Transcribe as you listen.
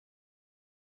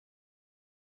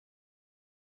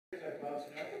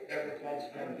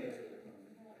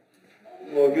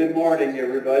Well, good morning,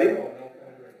 everybody.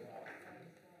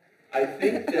 I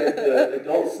think that the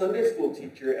adult Sunday school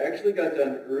teacher actually got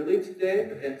done early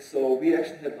today, and so we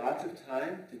actually had lots of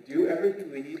time to do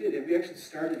everything we needed, and we actually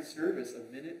started service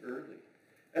a minute early.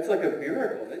 That's like a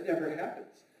miracle. That never happens.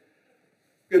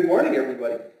 Good morning,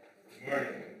 everybody. Good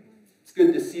morning. It's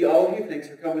good to see all of you. Thanks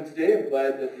for coming today. I'm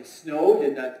glad that the snow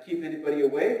did not keep anybody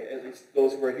away, at least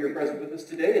those who are here present with us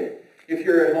today. And if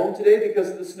you're at home today because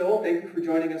of the snow, thank you for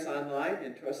joining us online,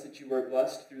 and trust that you are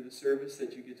blessed through the service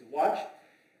that you get to watch.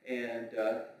 And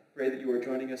pray that you are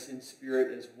joining us in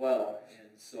spirit as well. And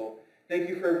so thank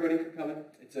you for everybody for coming.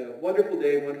 It's a wonderful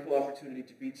day, wonderful opportunity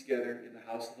to be together in the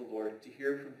house of the Lord, to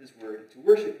hear from His Word, to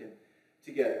worship Him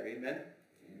together. Amen?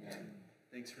 Amen.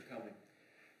 Thanks for coming.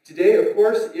 Today, of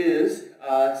course, is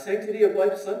Sanctity of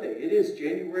Life Sunday. It is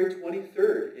January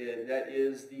 23rd, and that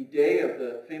is the day of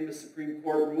the famous Supreme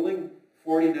Court ruling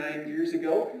 49 years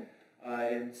ago.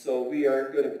 And so we are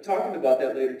going to be talking about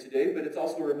that later today, but it's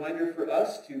also a reminder for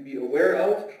us to be aware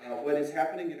of what is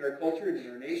happening in our culture and in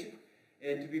our nation,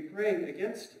 and to be praying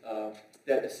against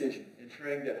that decision, and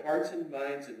praying that hearts and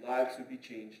minds and lives would be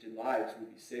changed and lives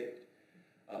would be saved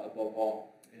above all.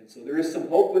 And so there is some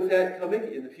hope with that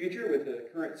coming in the future with the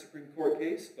current Supreme Court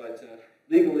case, but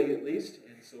legally at least,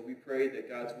 and so we pray that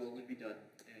God's will would be done,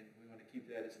 and we want to keep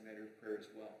that as a matter of prayer as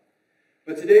well.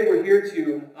 But today we're here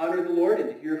to honor the Lord and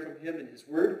to hear from Him and His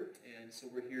Word, and so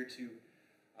we're here to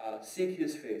seek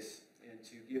His face and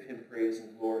to give Him praise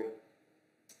and glory.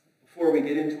 Before we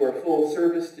get into our full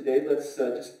service today, let's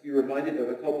just be reminded of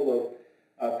a couple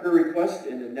of prayer requests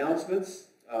and announcements.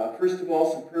 First of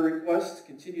all, some prayer requests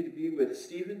continue to be with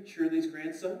Stephen, Shirley's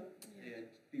grandson, and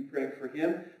be praying for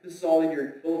him. This is all in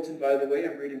your bulletin, by the way.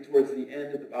 I'm reading towards the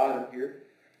end at the bottom here.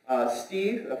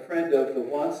 Steve, a friend of the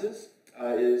Wances,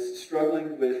 is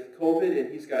struggling with COVID,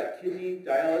 and he's got kidney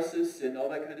dialysis and all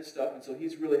that kind of stuff, and so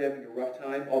he's really having a rough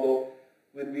time. Although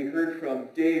when we heard from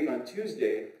Dave on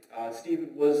Tuesday, Steve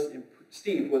was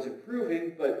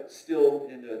improving, but still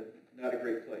in not a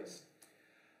great place.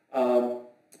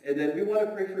 And then we want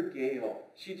to pray for Gail.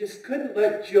 She just couldn't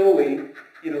let Joey,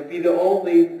 be the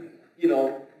only,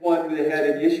 one that had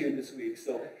an issue this week.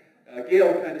 So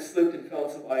Gail kind of slipped and fell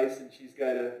in some ice, and she's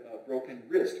got a broken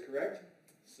wrist, correct?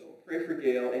 So pray for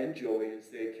Gail and Joey as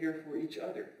they care for each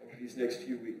other over these next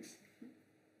few weeks.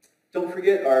 Don't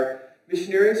forget our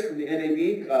missionaries from the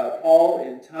NAB, Paul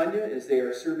and Tanya, as they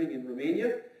are serving in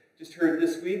Romania. Just heard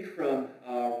this week from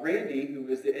Randy, who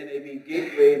is the NAB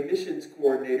Gateway Missions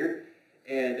Coordinator,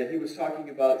 and he was talking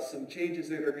about some changes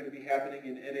that are going to be happening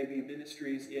in NAB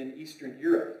ministries in Eastern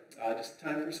Europe. Just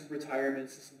time for some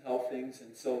retirements and some health things,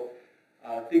 and so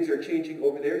things are changing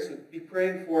over there, so be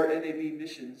praying for NAB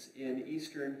missions in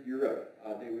Eastern Europe.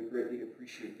 They would greatly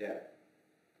appreciate that.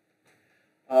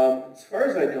 As far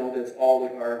as I know, that's all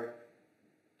of our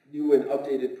new and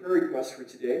updated prayer requests for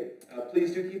today.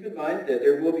 Please do keep in mind that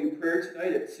there will be prayer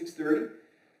tonight at 6:30.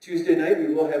 Tuesday night,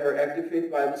 we will have our Active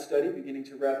Faith Bible study, beginning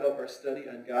to wrap up our study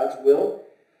on God's will.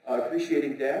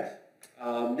 Appreciating that.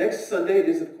 Next Sunday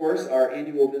is, of course, our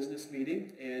annual business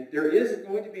meeting, and there is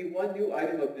going to be one new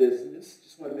item of business.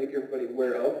 Just want to make everybody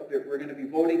aware of. We're going to be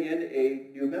voting in a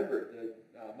new member.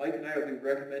 Mike and I will be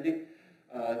recommending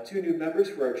 2 new members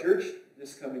for our church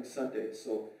this coming Sunday.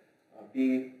 So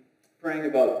be praying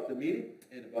about the meeting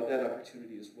and about that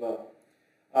opportunity as well.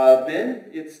 Men,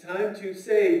 it's time to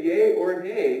say yay or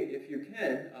nay, if you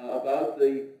can, about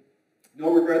the No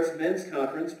Regrets Men's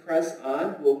Conference. Press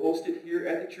on. We'll host it here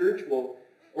at the church. We'll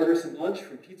order some lunch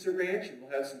from Pizza Ranch, and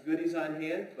we'll have some goodies on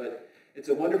hand. But it's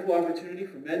a wonderful opportunity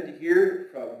for men to hear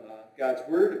from God's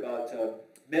Word about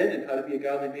men and how to be a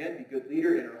godly man, be a good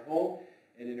leader in our home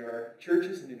and in our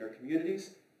churches and in our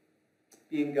communities,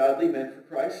 being godly men for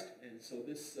Christ. And so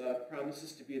this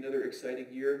promises to be another exciting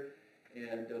year,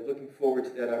 and looking forward to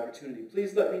that opportunity.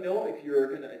 Please let me know if you're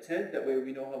going to attend. That way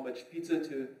we know how much pizza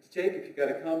to take. If you've got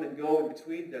to come and go in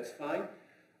between, that's fine.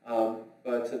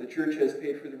 But the church has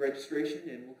paid for the registration,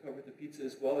 and we'll cover the pizza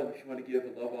as well. And if you want to give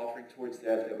a love offering towards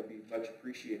that, that would be much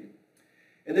appreciated.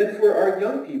 And then for our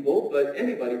young people, but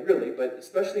anybody really, but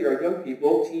especially our young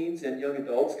people, teens and young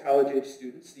adults, college-age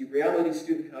students, the Reality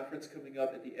Student Conference coming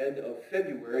up at the end of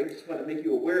February. Just want to make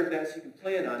you aware of that so you can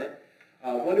plan on it.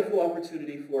 Wonderful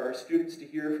opportunity for our students to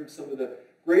hear from some of the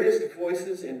greatest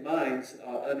voices and minds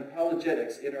on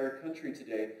apologetics in our country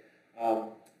today.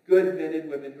 Good men and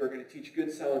women who are going to teach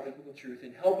good, solid biblical truth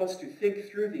and help us to think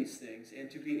through these things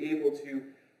and to be able to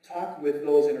talk with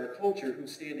those in our culture who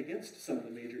stand against some of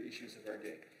the major issues of our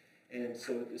day. And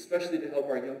so especially to help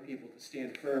our young people to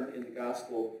stand firm in the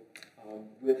gospel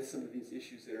with some of these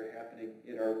issues that are happening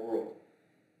in our world.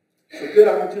 So good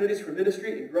opportunities for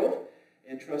ministry and growth,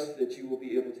 and trust that you will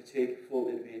be able to take full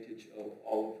advantage of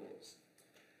all of those.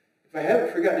 If I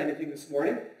haven't forgotten anything this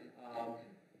morning,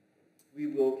 we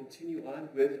will continue on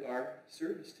with our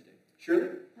service today. Shirley?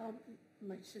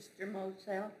 My sister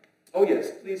Moselle. Oh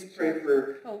yes, please pray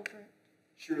for Over.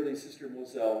 Shirley's sister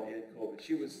Moselle and COVID.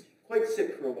 She was quite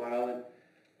sick for a while and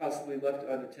possibly left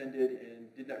unattended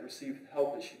and did not receive the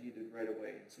help that she needed right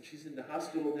away. So she's in the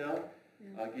hospital now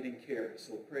getting care.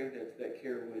 So pray that that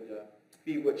care would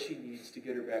be what she needs to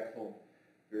get her back home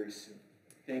very soon.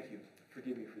 Thank you.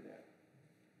 Forgive me for that.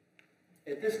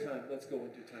 At this time, let's go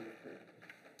into a time of prayer.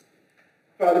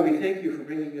 Father, we thank you for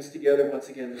bringing us together once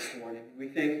again this morning. We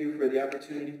thank you for the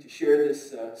opportunity to share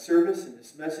this service and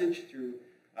this message through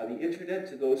the internet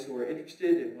to those who are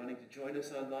interested in wanting to join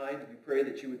us online. We pray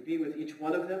that you would be with each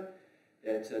one of them,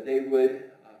 that they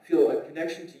would feel a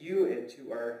connection to you and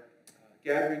to our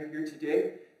gathering here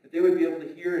today, that they would be able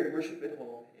to hear and worship at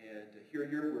home and hear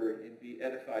your word and be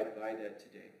edified by that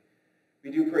today.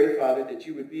 We do pray, Father, that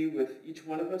you would be with each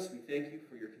one of us. We thank you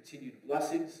for your continued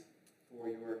blessings, for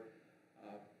your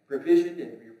provision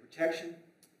and for your protection.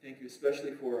 Thank you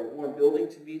especially for a warm building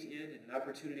to meet in and an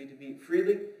opportunity to meet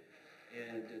freely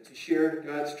and to share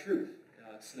God's truth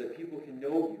so that people can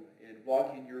know you and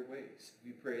walk in your ways.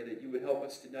 We pray that you would help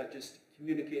us to not just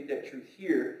communicate that truth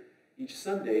here each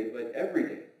Sunday, but every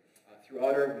day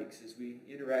throughout our weeks as we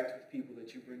interact with people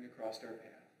that you bring across our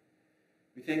path.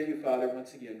 We thank you, Father,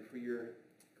 once again for your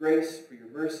grace, for your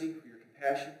mercy, for your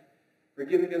compassion, for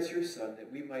giving us your Son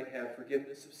that we might have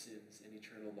forgiveness of sins and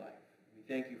eternal life. We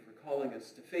thank you for calling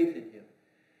us to faith in him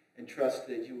and trust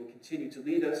that you will continue to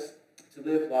lead us to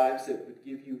live lives that would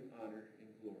give you honor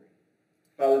and glory.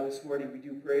 Father, this morning we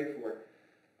do pray for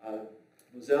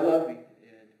Mosella and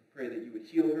pray that you would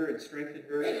heal her and strengthen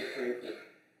her. We pray for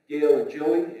Gail and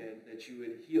Joey and that you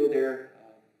would heal their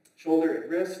shoulder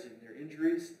and wrist and their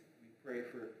injuries. We pray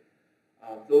for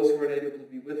those who are not able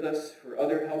to be with us for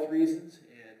other health reasons,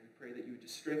 and we pray that you would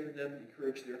just strengthen them and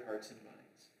encourage their hearts and minds.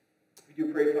 We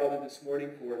do pray, Father, this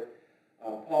morning for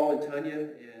Paul and Tanya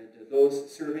and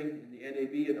those serving in the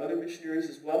NAB and other missionaries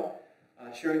as well,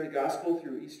 sharing the gospel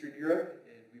through Eastern Europe,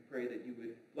 and we pray that you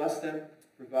would bless them,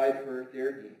 provide for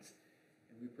their needs,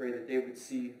 and we pray that they would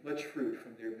see much fruit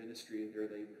from their ministry and their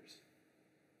labors.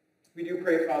 We do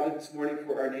pray, Father, this morning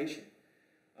for our nation.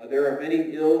 There are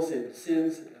many ills and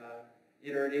sins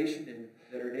in our nation and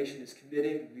that our nation is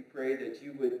committing. We pray that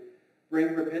you would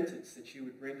bring repentance, that you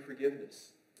would bring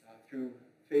forgiveness through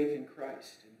faith in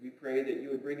Christ. And we pray that you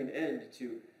would bring an end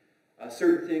to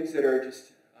certain things that are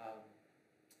just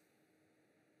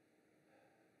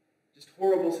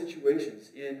horrible situations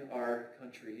in our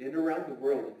country and around the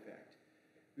world, in fact.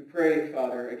 We pray,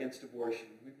 Father, against abortion.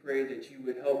 We pray that you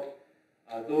would help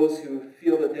those who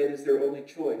feel that that is their only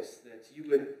choice, that you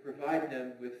would provide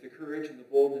them with the courage and the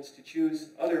boldness to choose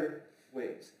other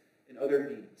ways and other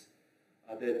means,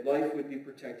 that life would be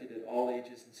protected at all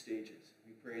ages and stages.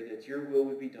 We pray that your will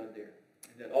would be done there,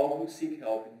 and that all who seek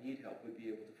help and need help would be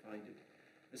able to find it,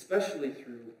 especially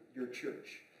through your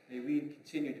church. May we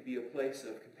continue to be a place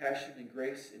of compassion and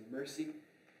grace and mercy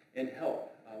and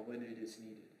help when it is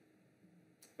needed.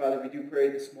 Father, we do pray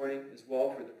this morning as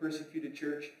well for the persecuted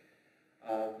church.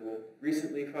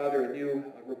 Recently, Father, a new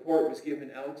report was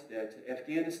given out that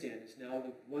Afghanistan is now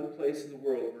the one place in the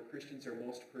world where Christians are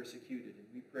most persecuted. And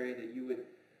we pray that you would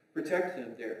protect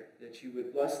them there, that you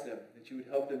would bless them, that you would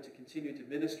help them to continue to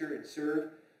minister and serve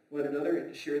one another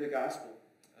and to share the gospel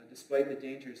despite the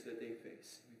dangers that they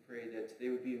face. We pray that they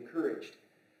would be encouraged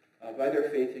by their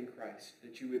faith in Christ,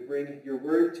 that you would bring your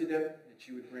word to them, that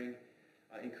you would bring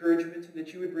encouragement, and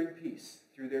that you would bring peace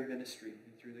through their ministry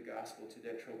and through the gospel to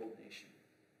that troubled nation.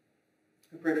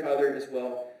 We pray, Father, as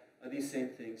well, these same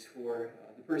things for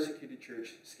the persecuted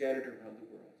church scattered around the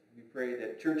world. We pray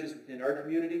that churches within our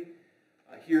community,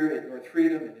 here at North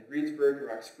Freedom and in Reedsburg,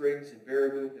 Rock Springs, and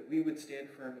Baraboo, that we would stand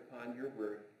firm upon your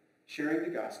word, sharing the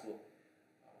gospel,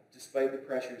 despite the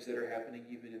pressures that are happening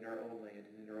even in our own land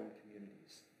and in our own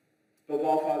communities. Above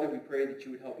all, Father, we pray that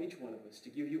you would help each one of us to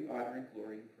give you honor and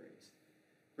glory and praise.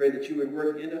 Pray that you would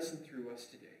work in us and through us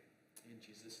today. In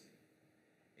Jesus'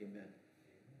 name, amen.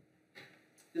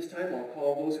 This time I'll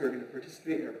call those who are going to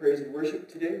participate in our praise and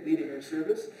worship today, leading our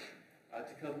service,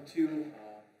 to come to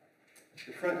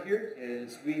the front here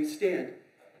as we stand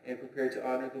and prepare to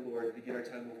honor the Lord and begin our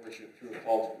time of worship through a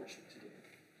call to worship today.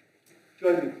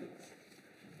 Join me, please.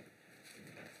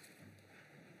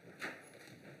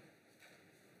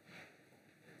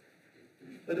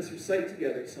 Let us recite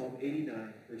together Psalm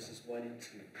 89, verses 1 and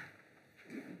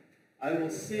 2. I will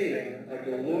sing of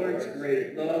the Lord's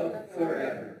great love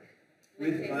forever.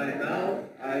 With my mouth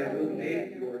I will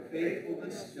make your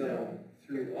faithfulness known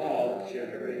through all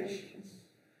generations.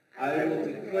 I will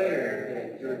declare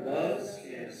that your love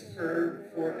stands firm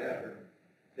forever,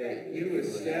 that you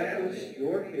establish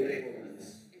your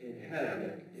faithfulness in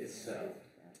heaven itself.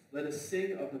 Let us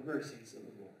sing of the mercies of the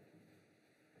Lord.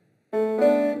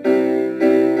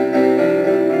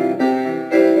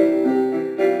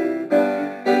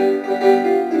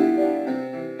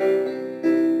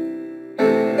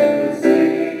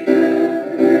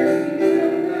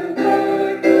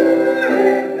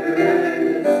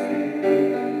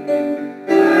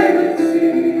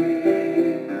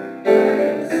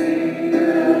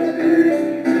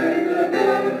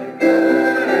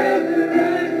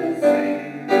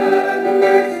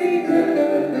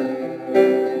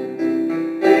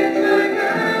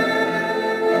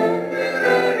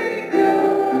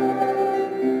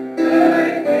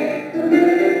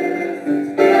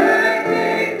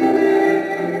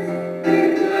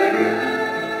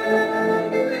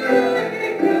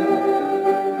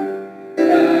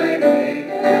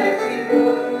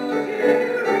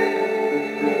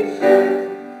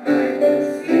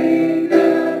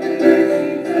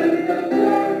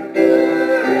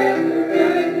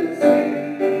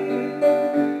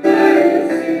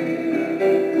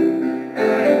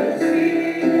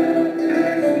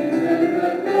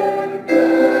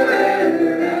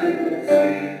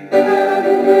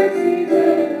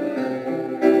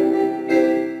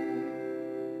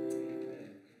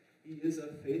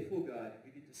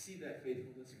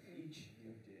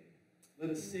 Let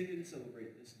us sing and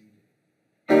celebrate this new day.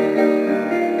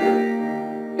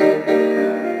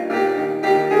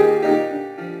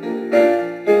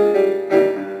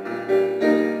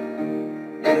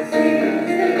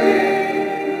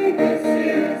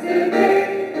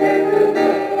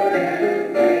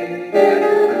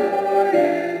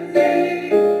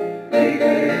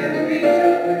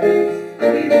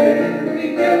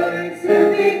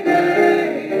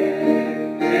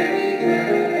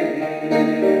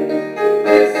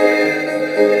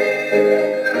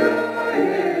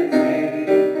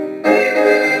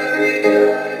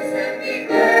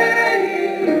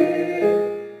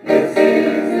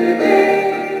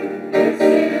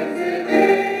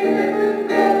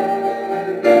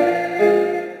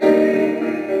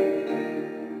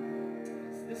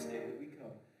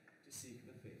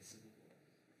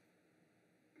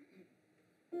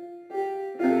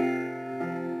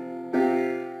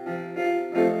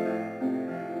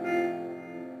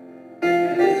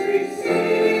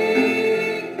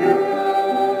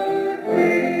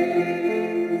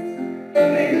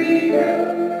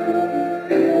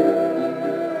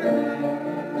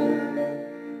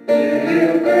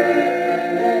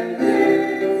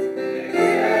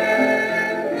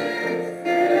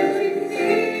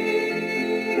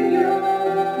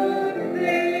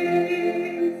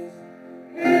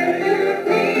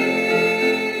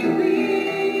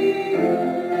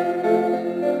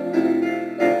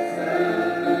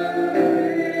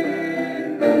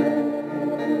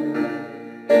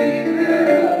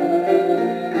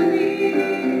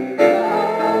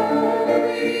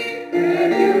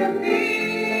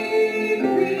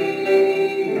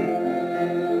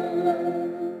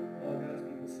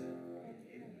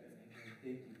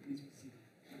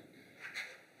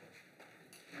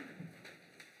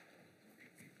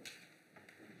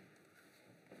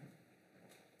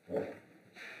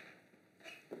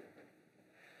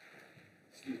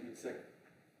 Excuse me a second.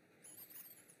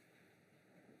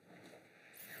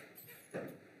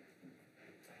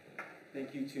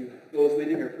 Thank you to those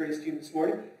leading our praise team this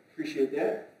morning. Appreciate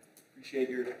that. Appreciate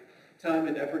your time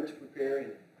and effort to prepare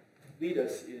and lead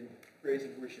us in praise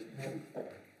and worship.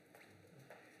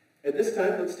 At this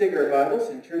time, let's take our Bibles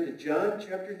and turn to John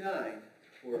chapter 9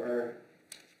 for our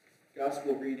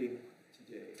gospel reading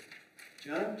today.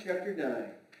 John chapter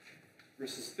 9,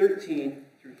 verses 13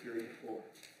 through 34.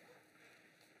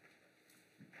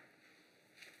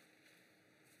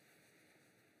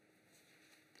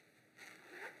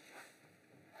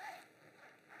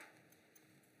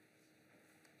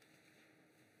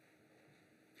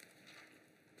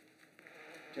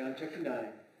 John chapter 9,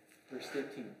 verse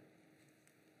 13.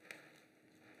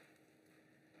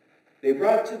 They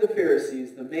brought to the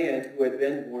Pharisees the man who had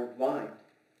been born blind.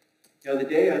 Now the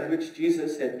day on which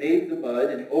Jesus had made the mud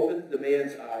and opened the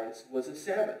man's eyes was a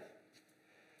Sabbath.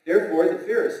 Therefore the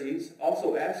Pharisees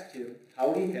also asked him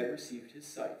how he had received his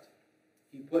sight.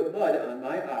 He put mud on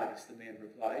my eyes, the man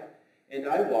replied, and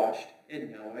I washed,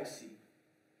 and now I see.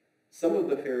 Some of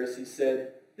the Pharisees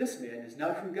said, "This man is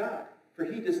not from God, for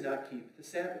he does not keep the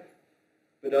Sabbath."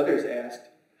 But others asked,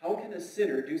 "How can a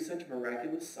sinner do such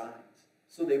miraculous signs?"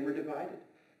 so they were divided.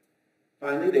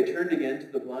 Finally, they turned again to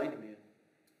the blind man.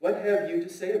 "What have you to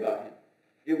say about him?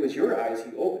 It was your eyes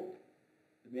he opened."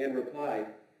 The man replied,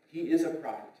 "He is a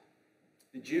prophet."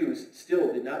 The Jews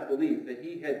still did not believe that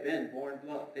he had been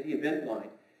blind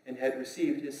and had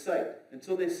received his sight,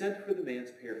 until they sent for the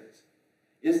man's parents.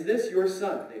 "Is this your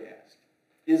son?" they asked.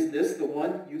 "Is this the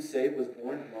one you say was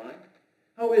born blind?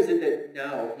 How is it that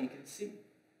now he can see?"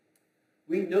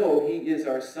 "We know he is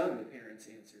our son," the parents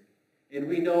answered, "and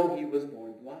we know he was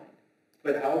born blind.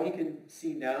 But how he can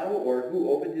see now, or who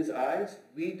opened his eyes,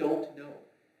 we don't know.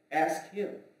 Ask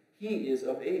him. He is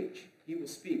of age. He will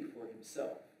speak for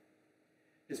himself."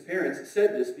 His parents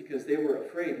said this because they were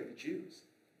afraid of the Jews.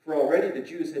 For already the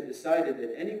Jews had decided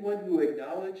that anyone who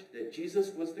acknowledged that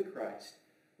Jesus was the Christ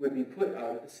would be put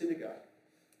out of the synagogue.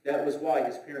 That was why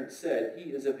his parents said,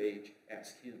 "He is of age.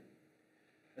 Ask him."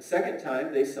 A second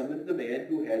time they summoned the man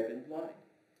who had been blind.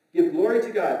 "Give glory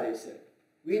to God," they said.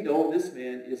 "We know this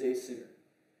man is a sinner."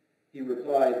 He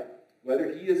replied, "Whether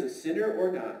he is a sinner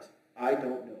or not, I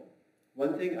don't know.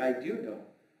 One thing I do know,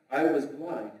 I was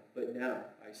blind, but now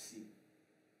I see."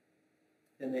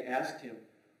 Then they asked him,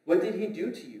 "What did he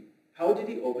do to you? How did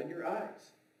he open your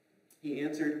eyes?" He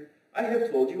answered, "I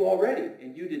have told you already,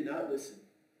 and you did not listen.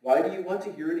 Why do you want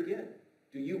to hear it again?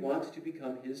 Do you want to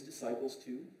become his disciples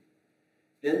too?"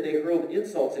 Then they hurled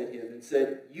insults at him and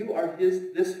said, "You are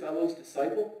this fellow's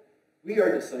disciple? We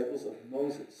are disciples of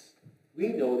Moses. We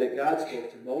know that God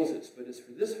spoke to Moses, but as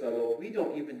for this fellow, we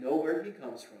don't even know where he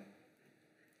comes from."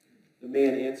 The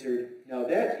man answered, "Now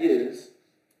that is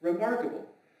remarkable.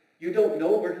 You don't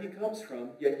know where he comes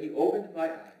from, yet he opened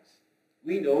my eyes.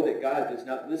 We know that God does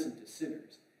not listen to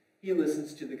sinners. He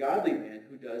listens to the godly man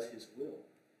who does his will.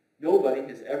 Nobody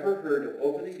has ever heard of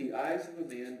opening the eyes of a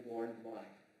man born blind.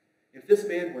 If this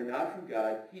man were not from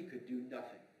God, he could do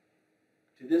nothing."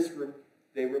 To this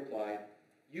they replied,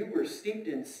 "You were steeped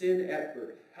in sin at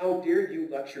birth. How dare you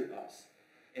lecture us?"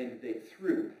 And they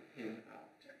threw him out.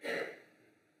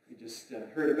 We just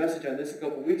heard a message on this a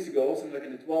couple weeks ago, so I'm not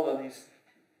going to dwell on these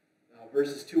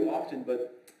verses too often,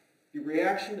 but the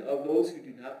reaction of those who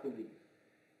do not believe,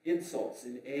 insults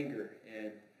and anger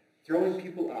and throwing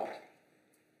people out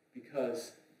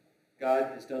because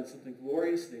God has done something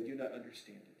glorious and they do not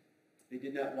understand it. They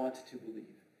did not want to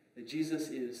believe that Jesus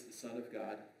is the Son of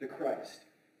God, the Christ,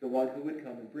 the one who would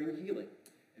come and bring healing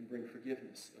and bring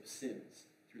forgiveness of sins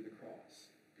through the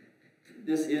cross.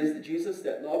 This is the Jesus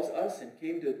that loves us and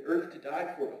came to earth to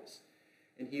die for us.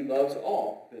 And he loves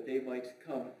all that they might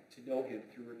come to know him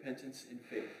through repentance and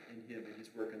faith in him and his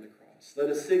work on the cross. Let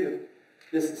us sing of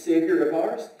this Savior of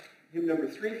ours, hymn number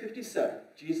 357,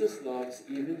 "Jesus Loves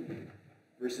Even Me,"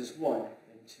 verses 1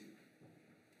 and 2.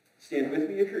 Stand with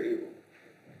me if you're able.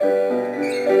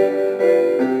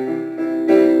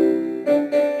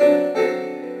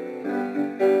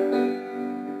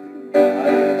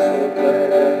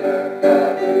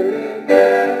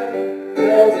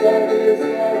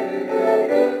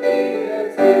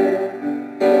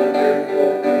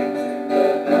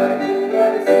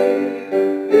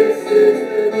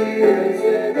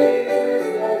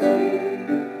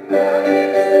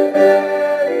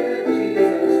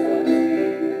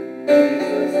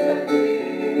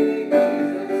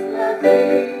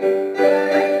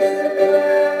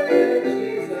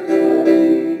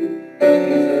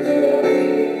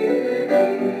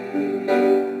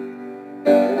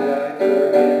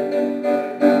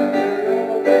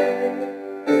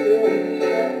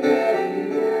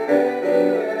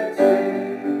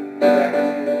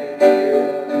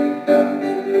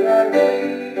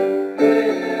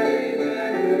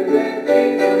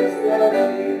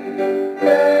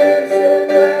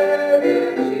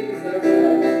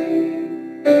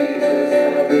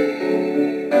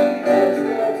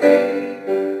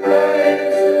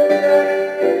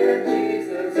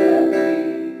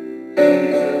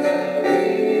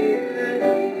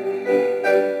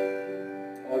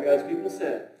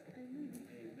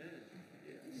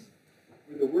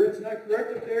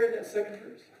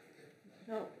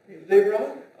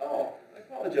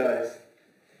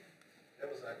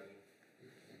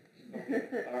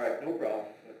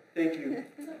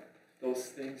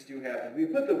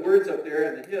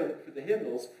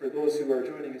 For those who are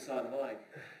joining us online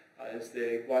as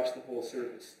they watch the whole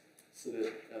service, so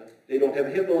that they don't have a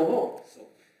hymnal at home. So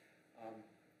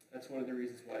that's one of the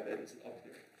reasons why that isn't up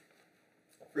there.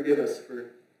 Forgive us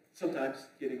for sometimes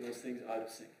getting those things out of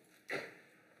sync.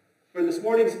 For this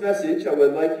morning's message, I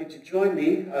would like you to join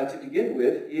me to begin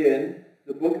with in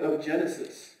the book of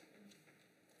Genesis.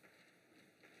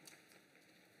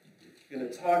 I'm going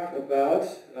to talk about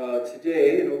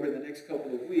today and over the next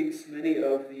couple of weeks many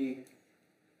of the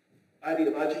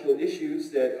ideological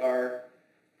issues that are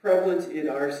prevalent in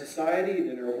our society and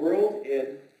in our world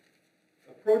and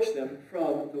approach them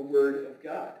from the Word of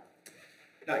God.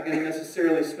 Not going to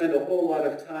necessarily spend a whole lot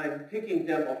of time picking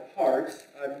them apart.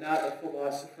 I'm not a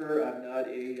philosopher.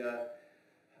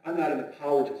 I'm not an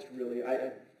apologist, really.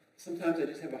 Sometimes I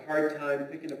just have a hard time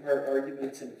picking apart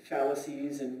arguments and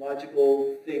fallacies and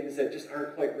logical things that just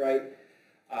aren't quite right.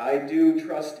 I do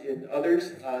trust in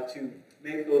others to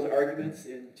make those arguments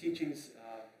and teachings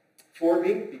for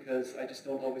me, because I just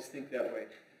don't always think that way.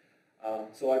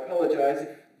 So I apologize if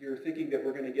you're thinking that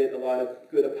we're going to get a lot of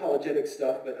good apologetic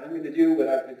stuff, but I'm going to do what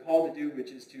I've been called to do,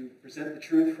 which is to present the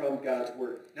truth from God's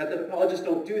Word. Not that apologists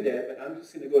don't do that, but I'm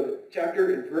just going to go to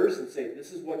chapter and verse and say,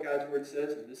 this is what God's Word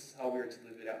says, and this is how we are to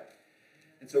live it out.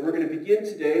 And so we're going to begin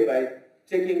today by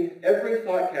taking every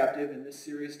thought captive, in this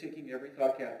series, Taking Every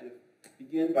Thought Captive,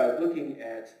 begin by looking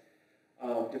at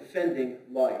defending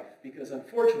life, because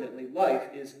unfortunately, life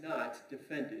is not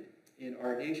defended in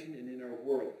our nation and in our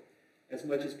world as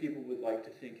much as people would like to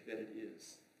think that it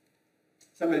is.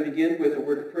 So I'm going to begin with a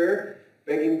word of prayer,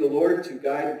 begging the Lord to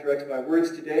guide and direct my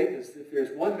words today, because if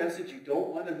there's one message you don't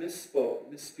want to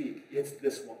misspeak, it's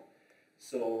this one.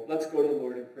 So let's go to the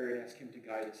Lord in prayer and ask Him to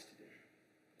guide us today.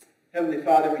 Heavenly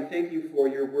Father, we thank you for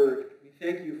your word. We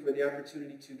thank you for the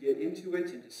opportunity to get into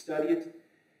it and to study it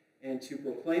and to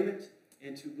proclaim it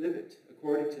and to live it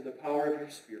according to the power of your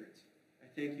Spirit. I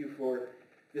thank you for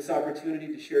this opportunity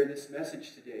to share this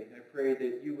message today. I pray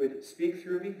that you would speak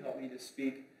through me, help me to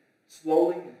speak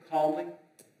slowly and calmly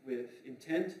with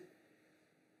intent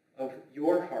of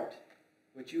your heart,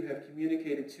 what you have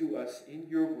communicated to us in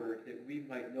your word, that we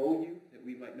might know you, that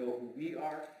we might know who we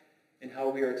are, and how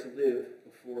we are to live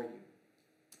before you.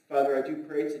 Father, I do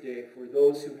pray today for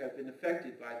those who have been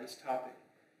affected by this topic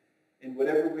in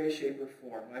whatever way, shape, or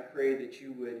form. I pray that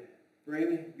you would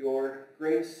bring your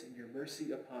grace and your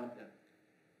mercy upon them,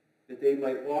 that they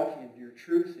might walk in your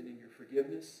truth and in your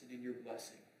forgiveness and in your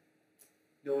blessing,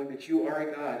 knowing that you are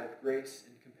a God of grace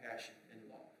and compassion and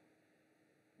love.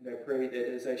 And I pray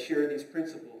that as I share these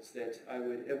principles, that I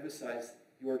would emphasize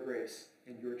your grace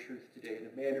and your truth today in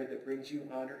a manner that brings you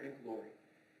honor and glory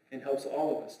and helps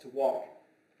all of us to walk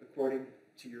according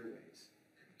to your ways.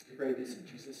 I pray this in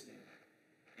Jesus'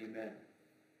 name. Amen.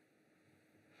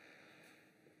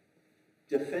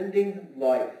 Defending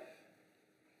life.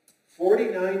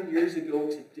 49 years ago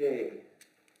today,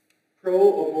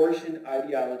 pro-abortion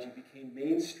ideology became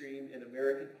mainstream in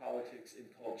American politics and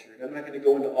culture. And I'm not going to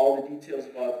go into all the details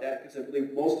about that, because I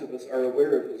believe most of us are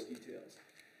aware of those details.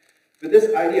 But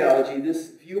this ideology,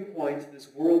 this viewpoint, this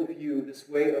worldview, this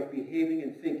way of behaving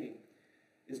and thinking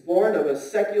is born of a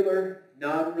secular,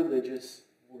 non-religious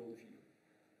worldview.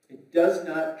 It does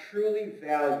not truly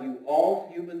value all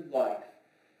human life,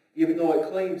 even though it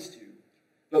claims to,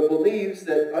 but believes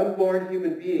that unborn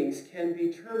human beings can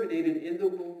be terminated in the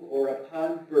womb or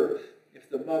upon birth if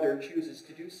the mother chooses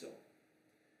to do so.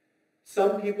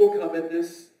 Some people come at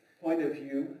this point of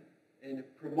view and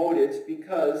promote it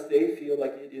because they feel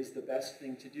like it is the best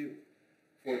thing to do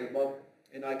for the mother.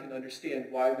 And I can understand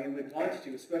why we would want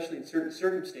to, especially in certain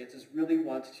circumstances, really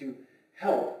want to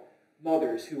help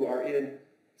mothers who are in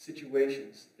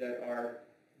situations that are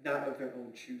not of their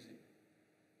own choosing.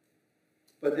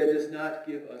 But that does not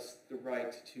give us the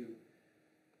right to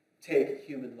take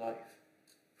human life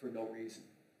for no reason.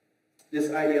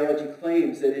 This ideology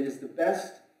claims that it is in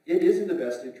the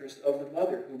best interest of the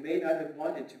mother, who may not have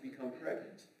wanted to become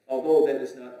pregnant, although that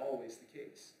is not always the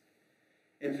case.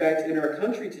 In fact, in our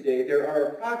country today, there are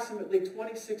approximately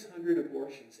 2,600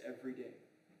 abortions every day.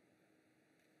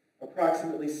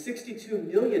 Approximately 62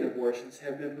 million abortions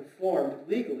have been performed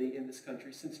legally in this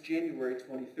country since January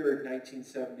 23,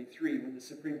 1973, when the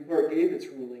Supreme Court gave its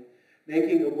ruling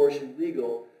making abortion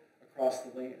legal across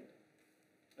the land.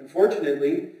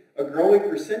 Unfortunately, a growing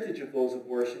percentage of those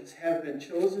abortions have been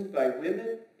chosen by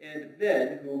women and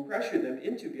men who pressure them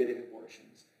into getting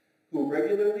abortions, who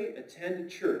regularly attend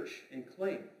church and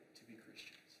claim to be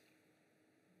Christians.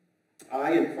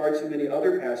 I and far too many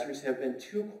other pastors have been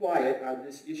too quiet on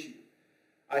this issue.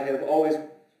 I have always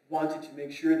wanted to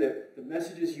make sure that the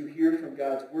messages you hear from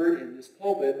God's Word in this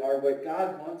pulpit are what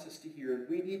God wants us to hear, and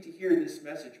we need to hear this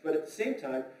message. But at the same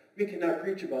time, we cannot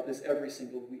preach about this every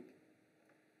single week.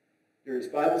 There's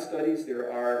Bible studies, there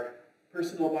are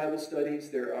personal Bible studies,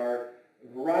 there are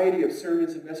a variety of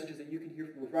sermons and messages that you can hear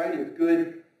from a variety of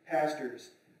good pastors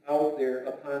out there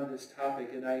upon this topic,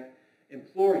 and I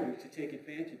implore you to take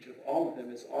advantage of all of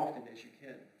them as often as you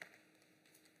can.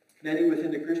 Many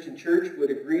within the Christian church would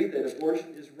agree that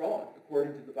abortion is wrong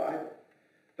according to the Bible,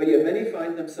 but yet many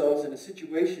find themselves in a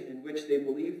situation in which they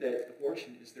believe that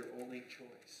abortion is their only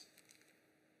choice.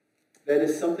 That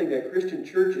is something that Christian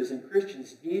churches and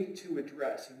Christians need to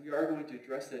address, and we are going to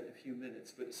address that in a few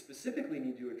minutes, but specifically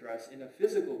need to address in a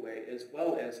physical way as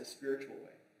well as a spiritual way.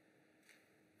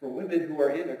 For women who are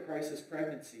in a crisis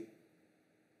pregnancy,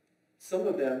 some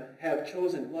of them have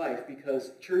chosen life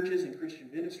because churches and Christian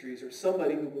ministries or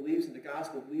somebody who believes in the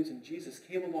gospel, believes in Jesus,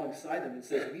 came alongside them and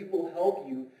says, we will help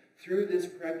you through this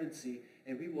pregnancy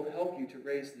and we will help you to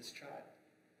raise this child.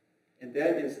 And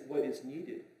that is what is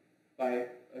needed by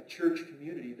a church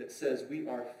community that says we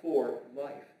are for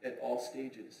life at all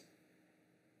stages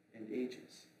and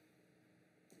ages.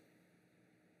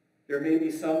 There may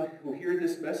be some who hear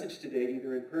this message today,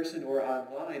 either in person or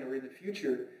online or in the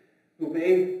future,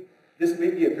 this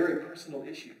may be a very personal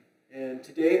issue. And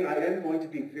today I am going to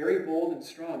be very bold and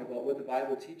strong about what the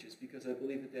Bible teaches because I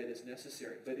believe that is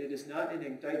necessary. But it is not an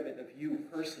indictment of you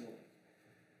personally.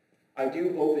 I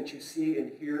do hope that you see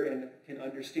and hear and can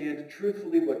understand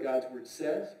truthfully what God's Word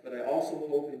says, but I also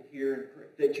hope and hear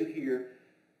that you hear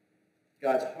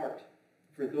God's heart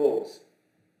for those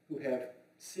who have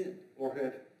sinned or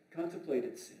have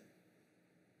contemplated sin.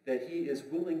 That he is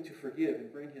willing to forgive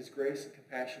and bring his grace and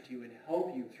compassion to you and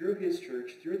help you through his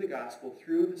church, through the gospel,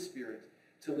 through the Spirit,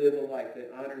 to live a life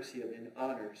that honors him and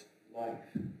honors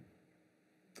life.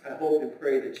 I hope and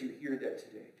pray that you hear that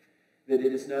today. That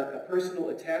it is not a personal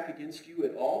attack against you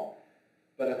at all,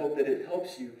 but I hope that it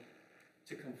helps you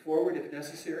to come forward if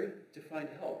necessary, to find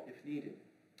help if needed.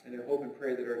 And I hope and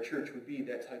pray that our church would be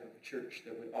that type of a church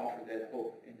that would offer that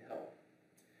hope and help.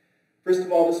 First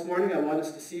of all, this morning, I want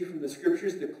us to see from the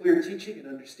Scriptures the clear teaching and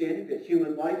understanding that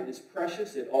human life is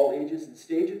precious at all ages and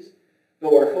stages,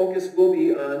 though our focus will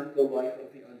be on the life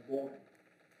of the unborn.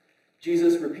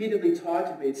 Jesus repeatedly taught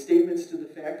and made statements to the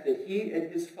fact that he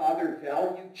and his Father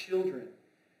value children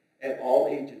at all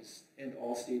ages and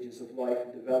all stages of life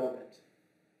and development.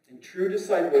 And true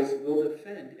disciples will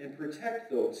defend and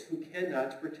protect those who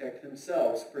cannot protect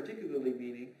themselves, particularly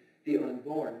meaning the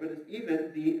unborn, but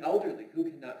even the elderly who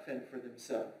cannot fend for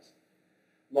themselves.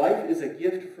 Life is a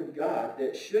gift from God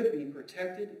that should be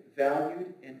protected,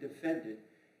 valued, and defended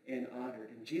and honored.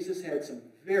 And Jesus had some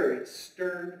very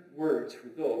stern words for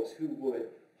those who would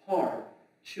harm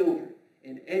children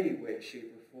in any way,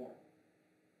 shape, or form.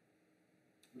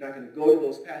 We're not going to go to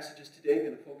those passages today. We're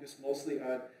going to focus mostly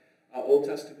on Old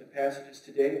Testament passages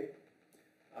today.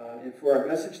 And for our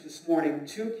message this morning,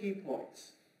 2 key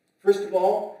points. First of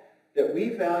all, that we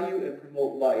value and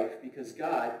promote life because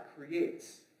God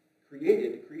creates,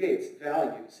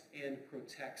 values, and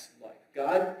protects life.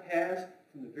 God has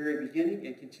from the very beginning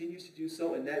and continues to do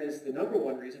so, and that is the number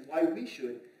one reason why we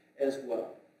should as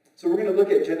well. So we're going to look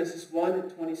at Genesis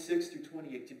 1:26 through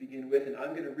 28 to begin with, and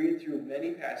I'm going to read through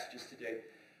many passages today.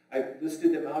 I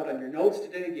listed them out on your notes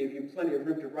today, gave you plenty of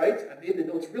room to write. I made the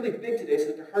notes really big today so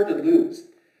that they're hard to lose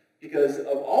because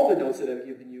of all the notes that I've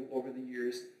given you over the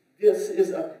years. This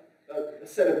is a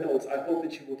set of notes I hope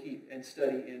that you will keep and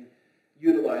study and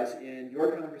utilize in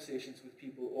your conversations with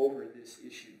people over this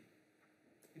issue.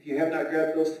 If you have not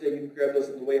grabbed those today, you can grab those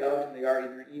on the way out, and they are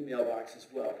in your email box as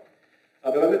well.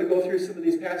 But I'm going to go through some of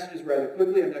these passages rather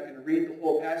quickly. I'm not going to read the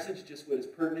whole passage, just what is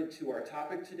pertinent to our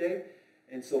topic today.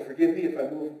 And so forgive me if I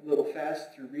move a little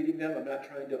fast through reading them. I'm not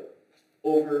trying to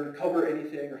cover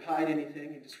anything or hide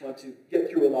anything. I just want to get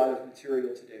through a lot of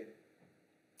material today.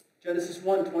 Genesis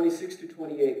 1:26 through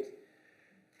 28.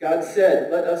 God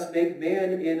said, "Let us make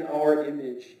man in our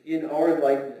image, in our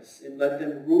likeness, and let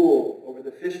them rule over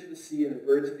the fish of the sea and the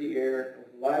birds of the air, over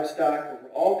the livestock, over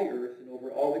all the earth, and over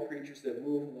all the creatures that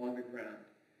move along the ground."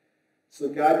 So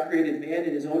God created man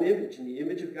in his own image. In the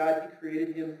image of God, he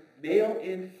created him. Male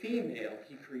and female,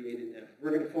 he created them.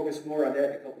 We're going to focus more on that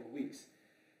in a couple of weeks.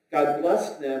 God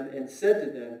blessed them and said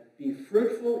to them, "Be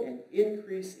fruitful and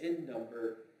increase in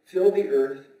number, fill the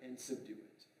earth and subdue it."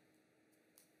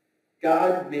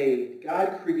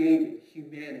 God created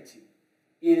humanity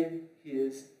in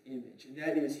his image. And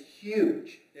that is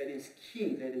huge. That is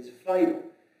key. That is vital.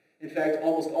 In fact,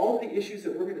 almost all of the issues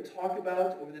that we're going to talk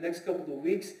about over the next couple of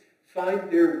weeks find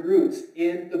their roots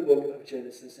in the book of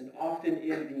Genesis and often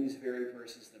in these very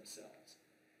verses themselves.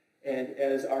 And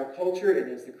as our culture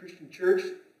and as the Christian church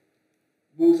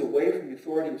moves away from the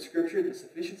authority of Scripture, the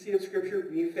sufficiency of Scripture,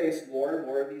 we face more and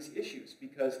more of these issues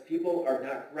because people are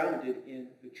not grounded in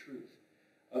the truth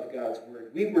of God's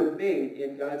Word. We were made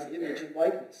in God's image and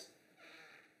likeness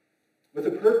with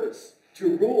a purpose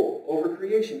to rule over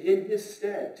creation in his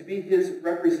stead, to be his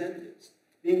representatives.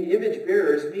 Being image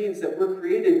bearers means that we're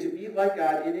created to be like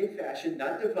God in a fashion,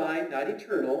 not divine, not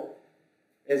eternal,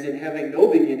 as in having no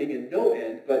beginning and no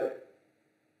end, but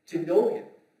to know him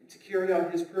and to carry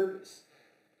out his purpose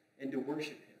and to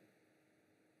worship him.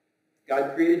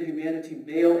 God created humanity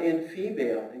male and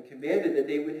female and commanded that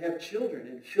they would have children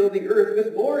and fill the earth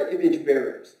with more image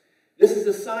bearers. This is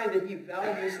a sign that he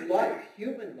values life,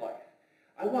 human life.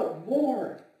 I want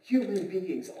more human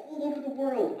beings all over the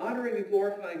world honoring and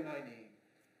glorifying my name.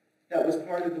 That was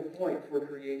part of the point for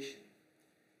creation.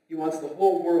 He wants the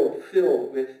whole world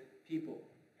filled with people.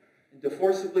 And to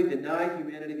forcibly deny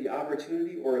humanity the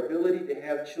opportunity or ability to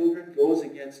have children goes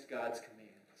against God's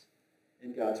commands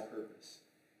and God's purpose.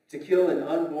 To kill an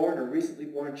unborn or recently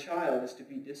born child is to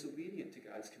be disobedient to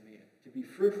God's command, to be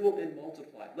fruitful and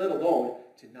multiply, let alone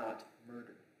to not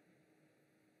murder.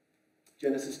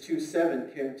 Genesis 2:7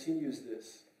 continues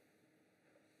this.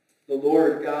 The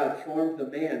Lord God formed the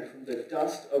man from the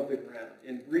dust of the ground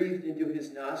and breathed into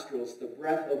his nostrils the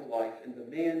breath of life, and the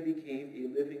man became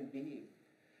a living being.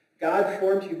 God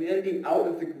formed humanity out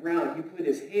of the ground. He put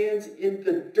his hands in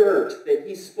the dirt that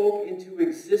he spoke into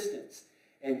existence,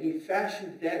 and he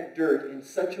fashioned that dirt in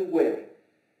such a way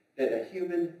that a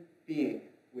human being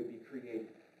would be created.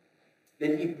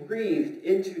 Then he breathed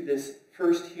into this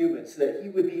first human so that he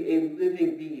would be a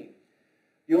living being.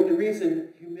 The only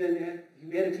reason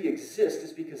humanity exists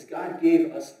is because God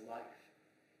gave us life.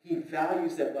 He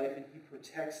values that life and he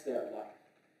protects that life.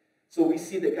 So we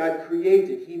see that God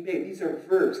created, he made. These are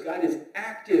verbs. God is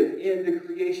active in the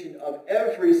creation of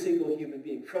every single human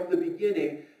being from the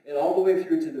beginning and all the way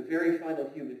through to the very final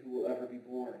human who will ever be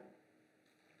born.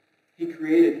 He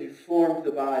created, he formed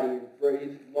the body and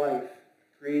breathed life,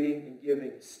 creating and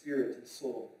giving spirit and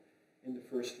soul in the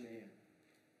first man.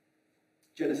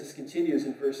 Genesis continues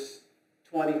in verse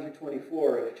 20 through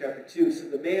 24 of chapter 2. So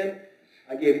the man,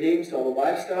 I gave names to all the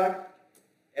livestock.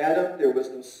 Adam, there was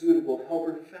no suitable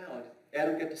helper found.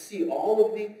 Adam got to see all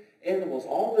of the animals,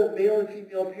 all the male and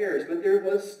female pairs, but there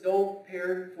was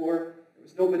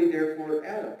nobody there for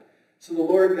Adam. So the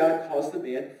Lord God caused the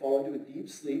man to fall into a deep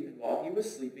sleep, and while he was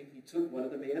sleeping, he took one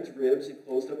of the man's ribs and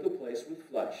closed up the place with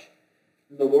flesh.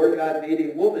 And the Lord God made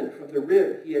a woman from the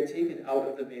rib he had taken out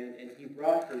of the man, and he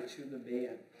brought her to the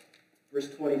man. Verse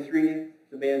 23,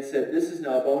 the man said, "This is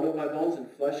now bone of my bones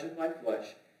and flesh of my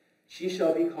flesh. She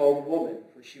shall be called woman,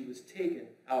 for she was taken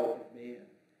out of man.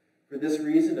 For this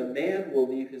reason, a man will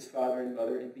leave his father and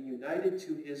mother and be united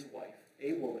to his wife,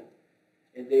 a woman,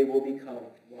 and they will become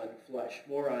one flesh."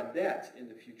 More on that in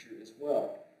the future as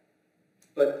well.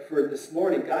 But for this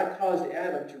morning, God caused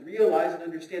Adam to realize and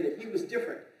understand that he was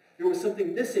different. There was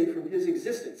something missing from his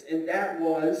existence, and that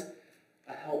was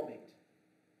a helpmate,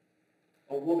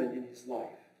 a woman in his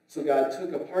life. So God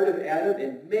took a part of Adam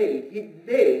and he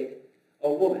made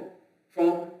a woman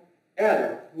from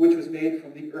Adam, which was made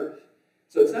from the earth.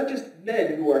 So it's not just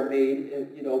men who are made,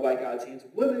 by God's hands.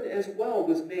 Women as well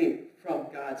was made from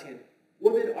God's hand.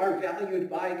 Women are valued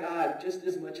by God just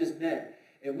as much as men.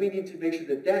 And we need to make sure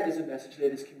that that is a message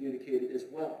that is communicated as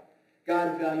well.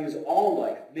 God values all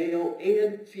life, male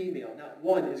and female. Not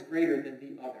one is greater than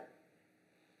the other.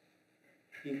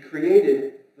 He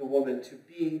created the woman to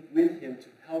be with him, to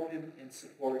help him and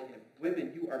support him.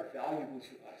 Women, you are valuable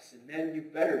to us. And men, you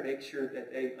better make sure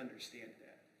that they understand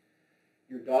that.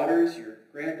 Your daughters, your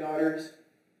granddaughters,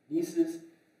 nieces,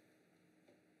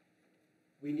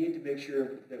 we need to make sure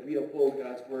that we uphold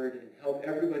God's word and help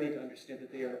everybody to understand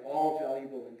that they are all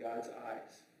valuable in God's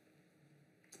eyes.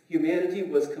 Humanity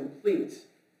was complete,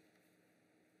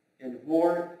 and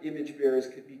more image bearers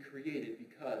could be created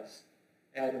because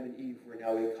Adam and Eve were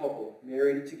now a couple,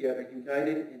 married together,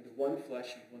 united into one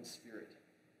flesh and one spirit.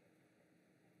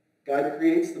 God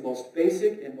creates the most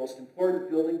basic and most important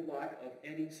building block of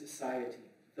any society,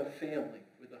 the family,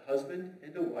 with a husband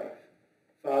and a wife,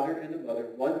 father and a mother,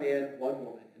 one man, one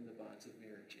woman in the bonds of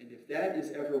marriage. And if that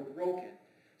is ever broken,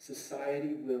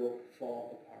 society will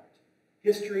fall apart.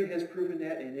 History has proven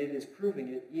that, and it is proving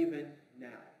it even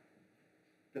now.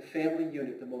 The family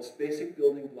unit, the most basic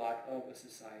building block of a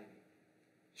society,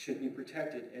 should be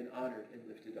protected and honored and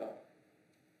lifted up.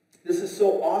 This is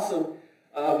so awesome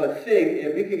of a thing,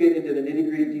 and we could get into the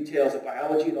nitty-gritty details of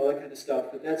biology and all that kind of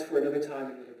stuff, but that's for another time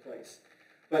and another place.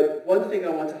 But one thing I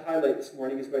want to highlight this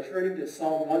morning is by turning to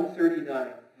Psalm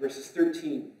 139, verses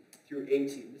 13 through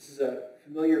 18. This is a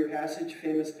familiar passage,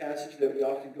 famous passage that we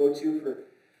often go to for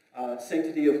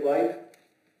sanctity of life.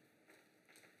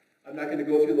 I'm not going to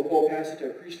go through the whole passage. I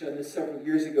preached on this several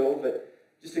years ago, but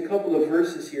just a couple of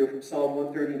verses here from Psalm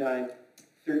 139,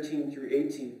 13 through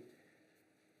 18.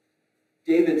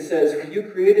 David says, "For you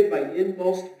created my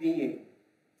inmost being.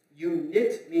 You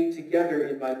knit me together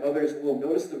in my mother's womb."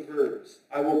 Notice the verbs.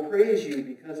 "I will praise you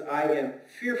because I am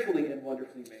fearfully and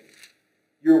wonderfully made.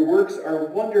 Your works are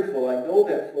wonderful. I know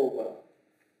that full well.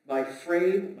 My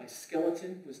frame, my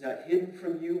skeleton was not hidden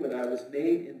from you when I was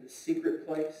made in the secret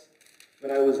place,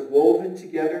 when I was woven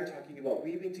together, talking about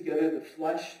weaving together the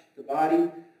flesh, the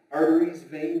body, arteries,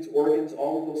 veins, organs,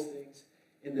 all of those things,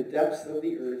 in the depths of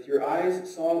the earth, your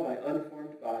eyes saw my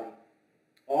unformed body.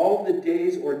 All the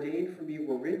days ordained for me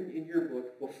were written in your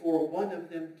book before one of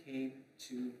them came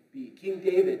to be. King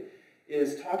David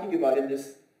is talking about in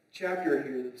this chapter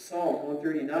here, Psalm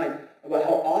 139, about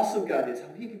how awesome God is, how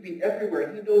he can be everywhere,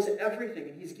 and he knows everything,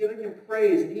 and he's giving him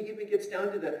praise, and he even gets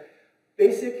down to the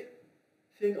basic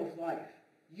thing of life.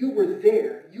 You were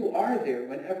there, you are there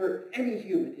whenever any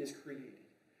human is created.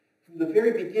 From the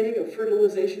very beginning of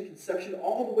fertilization, conception,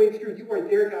 all the way through, you are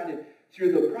there, God, and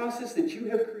through the process that you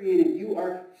have created, you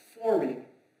are forming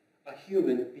a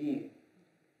human being.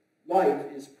 Life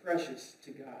is precious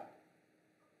to God.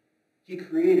 He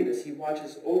created us. He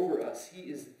watches over us. He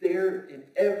is there in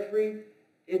every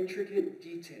intricate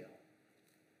detail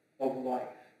of life.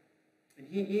 And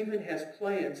he even has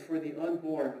plans for the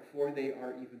unborn before they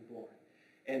are even born.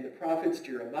 And the prophets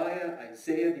Jeremiah,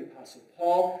 Isaiah, the Apostle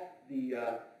Paul,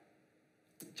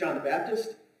 John the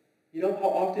Baptist, you know, how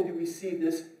often do we see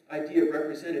this idea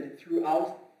represented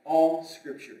throughout all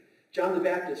Scripture? John the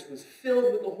Baptist was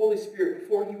filled with the Holy Spirit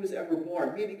before he was ever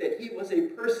born, meaning that he was a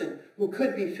person who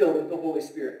could be filled with the Holy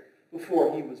Spirit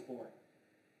before he was born.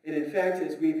 And in fact,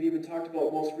 as we've even talked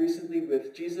about most recently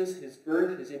with Jesus, his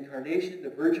birth, his incarnation, the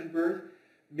virgin birth,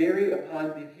 Mary,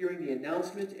 upon hearing the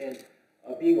announcement and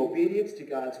being obedient to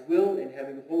God's will and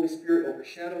having the Holy Spirit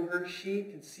overshadow her, she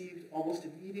conceived almost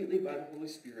immediately by the Holy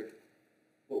Spirit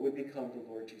what would become the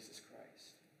Lord Jesus Christ.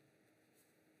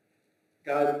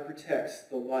 God protects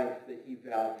the life that he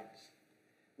values.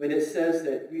 When it says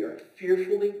that we are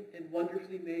fearfully and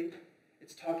wonderfully made,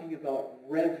 it's talking about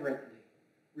reverently,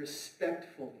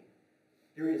 respectfully.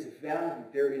 There is value,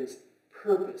 there is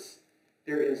purpose,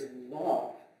 there is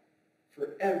love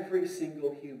for every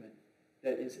single human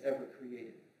that is ever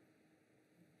created.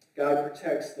 God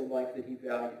protects the life that he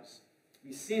values.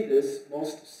 We see this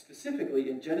most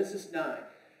specifically in Genesis 9,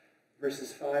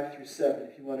 verses 5 through 7.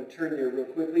 If you want to turn there real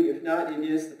quickly. If not, it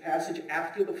is the passage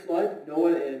after the flood.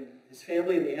 Noah and his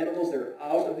family and the animals, they're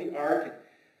out of the ark. And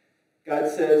God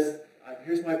says,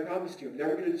 here's my promise to you. I'm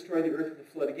never going to destroy the earth with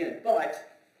a flood again.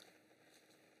 But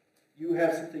you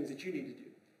have some things that you need to do.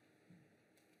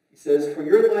 He says, for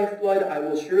your lifeblood I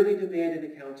will surely demand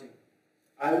an accounting.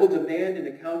 I will demand an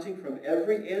accounting from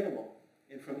every animal,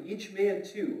 and from each man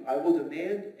too. I will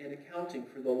demand an accounting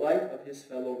for the life of his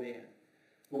fellow man.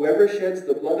 Whoever sheds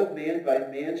the blood of man, by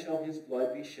man shall his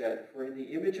blood be shed. For in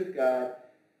the image of God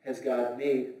has God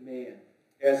made man.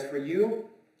 As for you,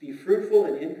 be fruitful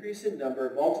and increase in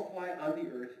number, multiply on the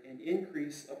earth and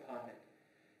increase upon it.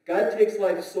 God takes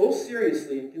life so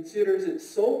seriously and considers it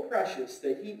so precious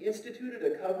that he instituted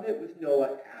a covenant with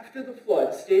Noah after the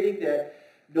flood, stating that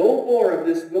no more of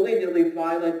this willy-nilly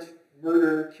violent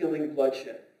murder, killing,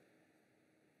 bloodshed.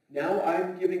 Now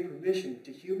I'm giving permission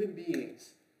to human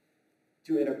beings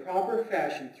to, in a proper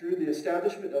fashion, through the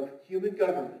establishment of human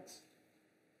governments,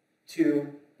 to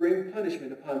bring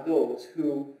punishment upon those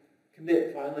who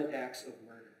commit violent acts of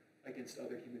murder against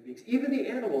other human beings. Even the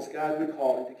animals God would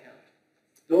call into account.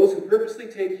 Those who purposely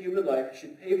take human life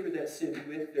should pay for that sin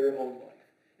with their own life.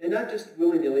 And not just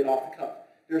willy-nilly off the cuff.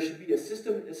 There should be a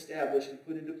system established and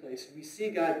put into place. And we see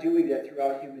God doing that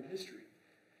throughout human history,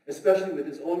 especially with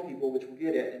his own people, which we'll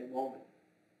get at in a moment.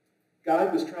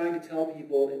 God was trying to tell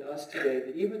people and us today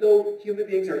that even though human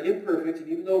beings are imperfect, and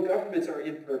even though governments are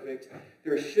imperfect,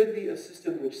 there should be a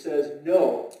system which says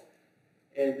no,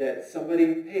 and that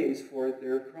somebody pays for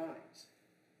their crimes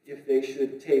if they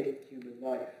should take human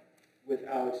life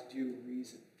without due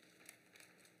reason.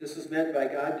 This was meant by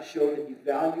God to show that he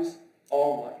values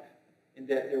all life, and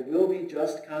that there will be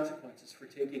just consequences for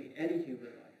taking any human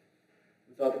life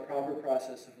without the proper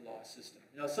process of a law system.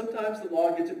 Now, sometimes the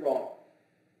law gets it wrong.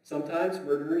 Sometimes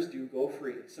murderers do go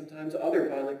free. Sometimes other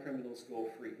violent criminals go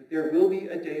free. But there will be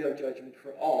a day of judgment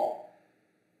for all.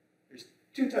 There's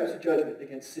two types of judgment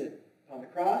against sin: upon the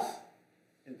cross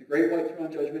and the great white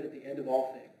throne judgment at the end of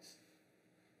all things.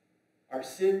 Our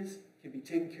sins can be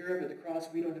taken care of at the cross.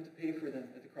 We don't have to pay for them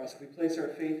at the cross if we place our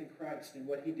faith in Christ and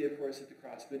what he did for us at the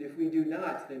cross. But if we do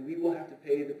not, then we will have to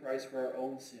pay the price for our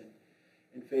own sin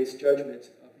and face judgment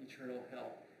of eternal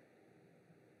hell.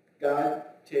 God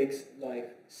takes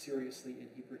life seriously and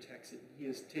he protects it. He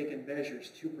has taken measures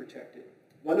to protect it.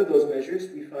 One of those measures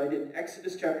we find in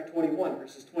Exodus chapter 21,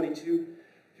 verses 22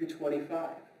 through 25.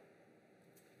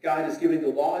 God is giving the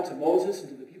law to Moses and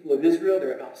to the people of Israel.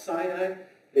 They're at Mount Sinai.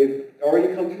 They've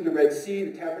already come through the Red Sea.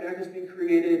 The tabernacle is being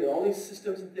created, and all these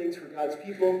systems and things for God's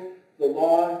people. The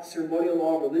law, ceremonial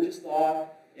law, religious law,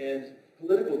 and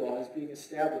political law is being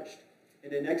established.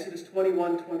 And in Exodus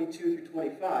 21:22 through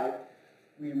 25,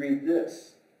 we read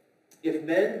this. If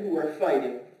men who are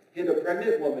fighting hit a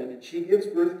pregnant woman and she gives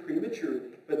birth prematurely,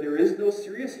 but there is no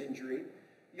serious injury,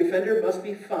 the offender must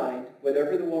be fined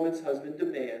whatever the woman's husband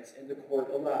demands and the court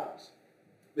allows.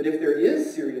 But if there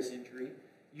is serious injury,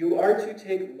 you are to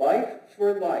take life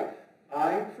for life,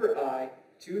 eye for eye,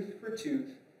 tooth for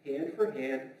tooth, hand for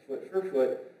hand, foot for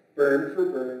foot, burn for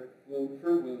burn, wound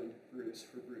for wound, bruise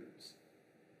for bruise.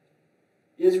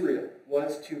 Israel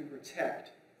was to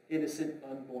protect innocent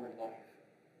unborn life.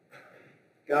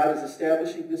 God is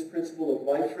establishing this principle of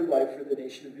life for the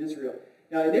nation of Israel.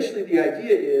 Now, initially, the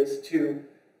idea is to,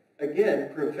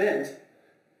 again, prevent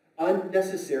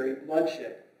unnecessary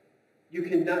bloodshed. You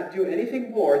cannot do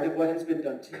anything more than what has been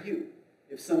done to you.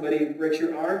 If somebody breaks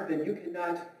your arm, then you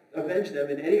cannot avenge them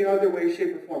in any other way,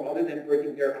 shape, or form other than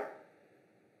breaking their arm.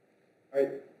 All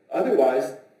right?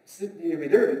 Otherwise, there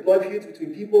would be blood feuds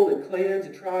between people and clans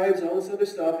and tribes and all this other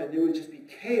stuff, and there would just be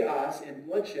chaos and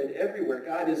bloodshed everywhere.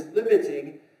 God is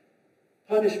limiting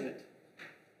punishment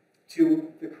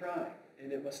to the crime,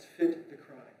 and it must fit the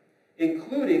crime,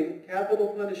 including capital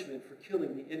punishment for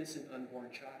killing the innocent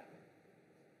unborn child.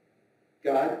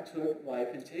 God took life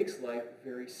and takes life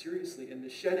very seriously, and the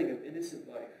shedding of innocent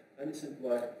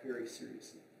blood very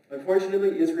seriously.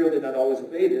 Unfortunately, Israel did not always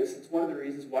obey this. It's one of the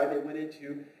reasons why they went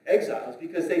into exiles,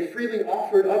 because they freely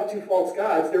offered up to false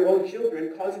gods their own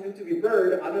children, causing them to be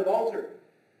burned on an altar.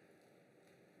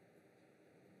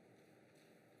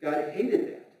 God hated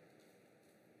that.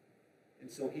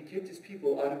 And so he kicked his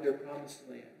people out of their promised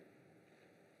land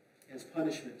as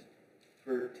punishment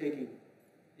for taking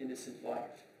innocent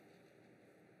life.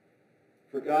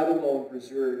 For God alone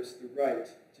preserves the right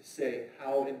to say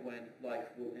how and when life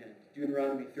will end.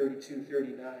 Deuteronomy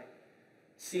 32:39.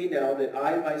 See now that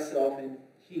I myself and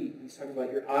he's talking about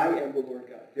here, I am the Lord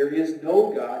God. There is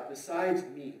no God besides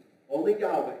me, only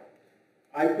Yahweh.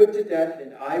 I put to death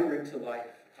and I bring to life.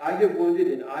 I have wounded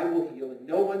and I will heal, and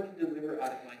no one can deliver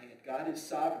out of my hand. God is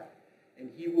sovereign, and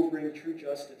he will bring true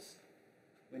justice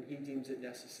when he deems it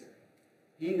necessary.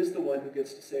 He is the one who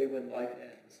gets to say when life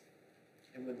ends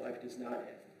and when life does not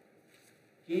end.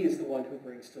 He is the one who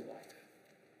brings to life.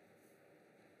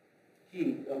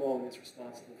 He alone is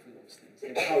responsible for those things.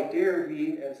 And how dare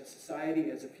we as a society,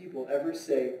 as a people, ever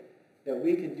say that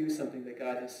we can do something that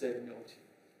God has said no to?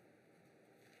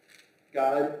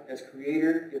 God, as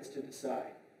creator, gets to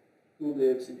decide who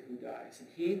lives and who dies. And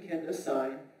he can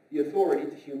assign the authority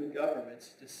to human governments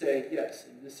to say, yes,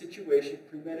 in this situation,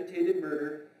 premeditated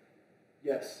murder,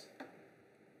 yes,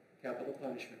 capital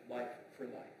punishment, life for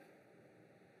life.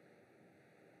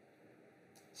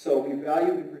 So we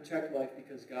value and protect life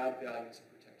because God values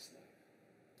and protects life.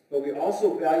 But we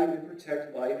also value and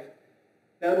protect life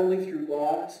not only through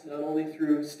laws, not only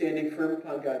through standing firm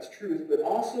upon God's truth, but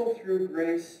also through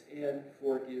grace and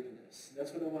forgiveness. And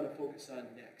that's what I want to focus on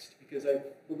next, because I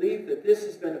believe that this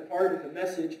has been a part of the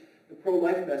message, the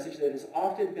pro-life message, that has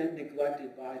often been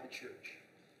neglected by the church.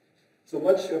 So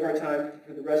much of our time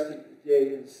for the rest of the day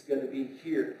is going to be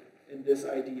here in this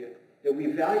idea that we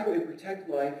value and protect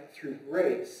life through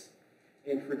grace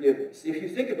and forgiveness. If you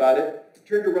think about it,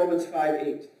 turn to Romans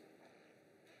 5:8.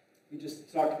 We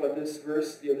just talked about this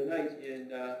verse the other night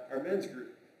in our men's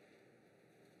group.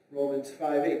 Romans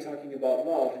 5:8, talking about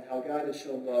love and how God has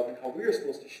shown love and how we are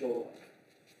supposed to show love.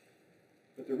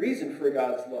 But the reason for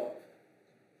God's love.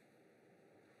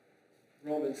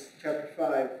 Romans chapter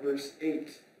 5, verse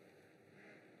 8.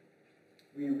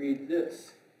 We read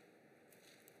this.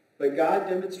 But God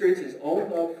demonstrates his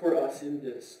own love for us in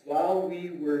this. While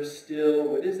we were still,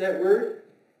 what is that word?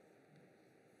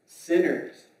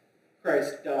 Sinners.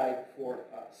 Christ died for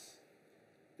us.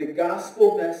 The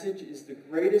gospel message is the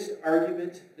greatest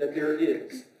argument that there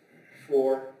is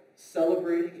for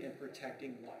celebrating and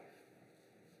protecting life.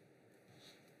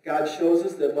 God shows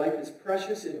us that life is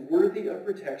precious and worthy of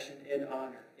protection and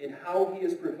honor, and how he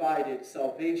has provided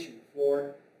salvation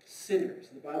for sinners.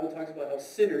 The Bible talks about how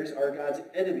sinners are God's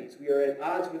enemies. We are at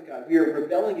odds with God. We are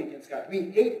rebelling against God.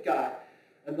 We hate God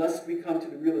unless we come to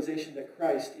the realization that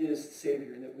Christ is the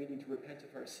Savior and that we need to repent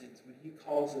of our sins when he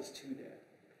calls us to that.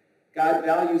 God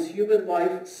values human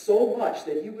life so much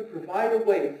that he would provide a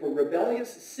way for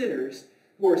rebellious sinners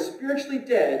who are spiritually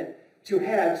dead to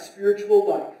have spiritual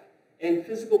life and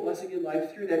physical blessing in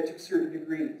life through that to certain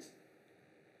degrees.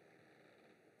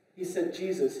 He sent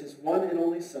Jesus, his one and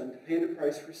only Son, to pay the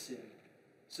price for sin,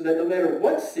 so that no matter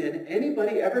what sin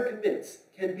anybody ever commits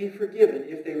can be forgiven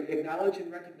if they acknowledge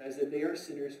and recognize that they are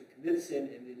sinners who commit sin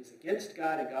and it is against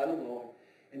God and God alone,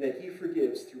 and that he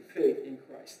forgives through faith in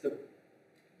Christ.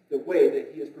 The way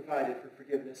that he has provided for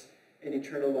forgiveness and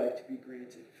eternal life to be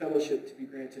granted, fellowship to be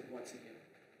granted once again.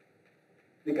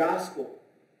 The gospel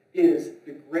is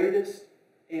the greatest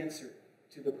answer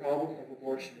to the problem of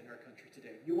abortion in our country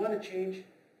today. You want to change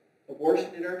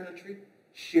abortion in our country?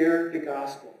 Share the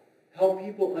gospel. Help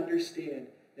people understand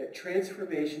that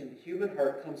transformation in the human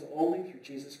heart comes only through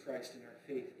Jesus Christ and our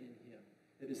faith in him.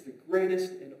 It is the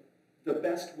greatest and the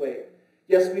best way.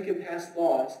 Yes, we can pass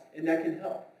laws, and that can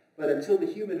help. But until the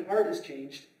human heart is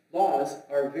changed, laws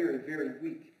are very, very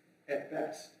weak at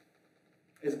best.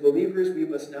 As believers, we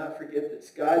must not forget this.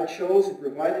 God chose and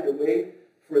provided a way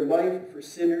for life for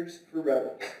sinners, for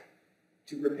rebels,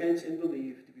 to repent and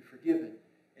believe, to be forgiven,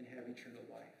 and have eternal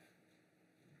life.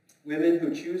 Women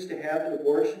who choose to have an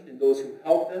abortion and those who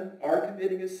help them are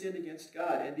committing a sin against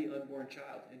God and the unborn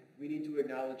child, and we need to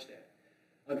acknowledge that.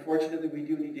 Unfortunately, we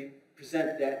do need to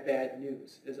present that bad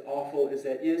news, as awful as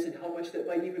that is, and how much that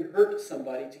might even hurt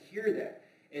somebody to hear that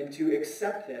and to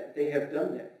accept that they have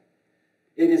done that.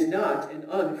 It is not an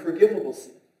unforgivable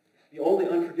sin. The only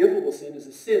unforgivable sin is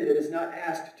a sin that is not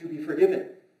asked to be forgiven.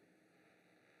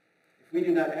 If we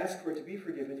do not ask for it to be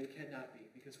forgiven, it cannot be,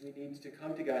 because we need to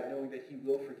come to God knowing that he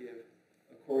will forgive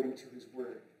according to his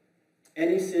word.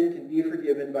 Any sin can be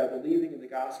forgiven by believing in the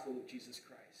gospel of Jesus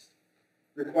Christ.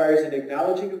 It requires an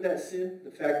acknowledging of that sin,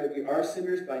 the fact that we are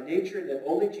sinners by nature, and that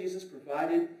only Jesus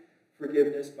provided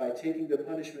forgiveness by taking the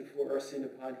punishment for our sin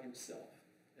upon himself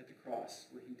at the cross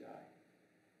where he died.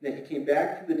 That he came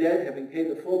back from the dead, having paid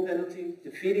the full penalty,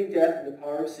 defeating death and the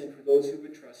power of sin for those who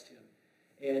would trust him,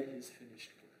 and his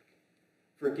finished work.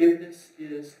 Forgiveness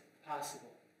is possible.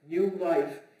 New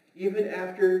life, even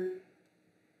after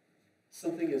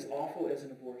something as awful as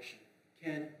an abortion,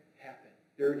 can happen.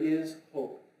 There is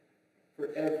hope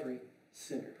for every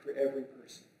sinner, for every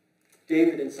person.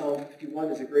 David in Psalm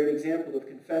 51 is a great example of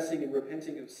confessing and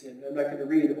repenting of sin. I'm not going to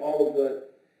read all of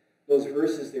those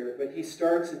verses there, but he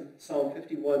starts in Psalm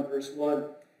 51, verse 1.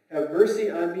 Have mercy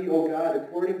on me, O God,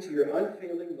 according to your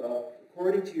unfailing love,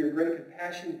 according to your great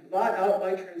compassion. Blot out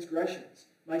my transgressions,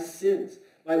 my sins,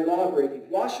 my lawbreaking.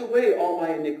 Wash away all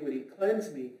my iniquity.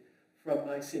 Cleanse me from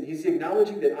my sin. He's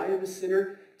acknowledging that I am a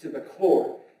sinner to the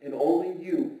core, and only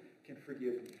you can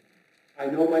forgive me. I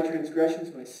know my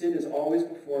transgressions, my sin is always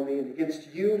before me, and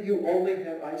against you, you only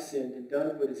have I sinned and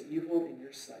done what is evil in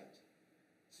your sight.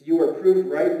 So you are proved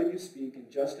right when you speak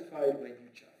and justified when you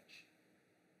judge.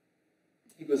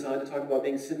 He goes on to talk about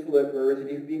being sinful at birth and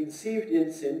even being conceived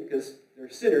in sin because they're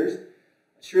sinners.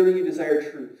 Surely you desire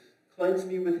truth. Cleanse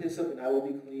me with hyssop and I will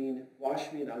be clean.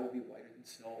 Wash me and I will be whiter than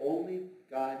snow. Only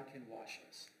God can wash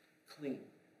us clean.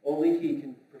 Only he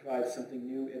can provide something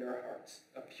new in our hearts.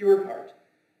 A pure heart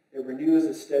that renews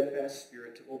a steadfast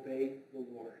spirit to obey the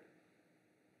Lord.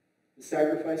 The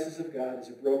sacrifices of God is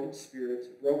a broken spirit,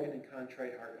 a broken and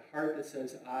contrite heart, a heart that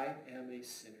says, I am a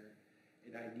sinner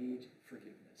and I need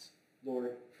forgiveness.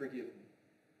 Lord, forgive me.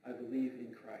 I believe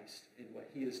in Christ and what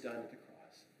he has done at the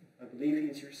cross. I believe he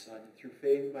is your son, and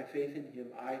through my faith in him,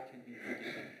 I can be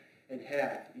forgiven and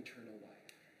have eternal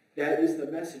life. That is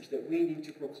the message that we need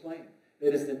to proclaim.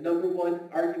 That is the number one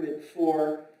argument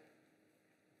for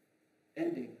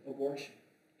ending abortion.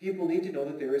 People need to know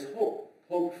that there is hope.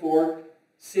 Hope for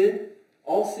sin,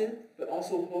 all sin, but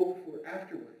also hope for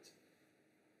afterwards.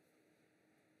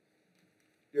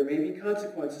 There may be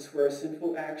consequences for our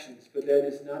sinful actions, but that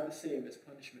is not the same as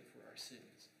punishment for our sins.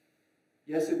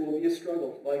 Yes, it will be a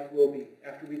struggle. Life will be.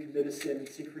 After we commit a sin and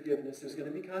seek forgiveness, there's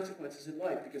going to be consequences in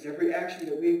life, because every action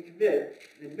that we commit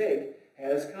and make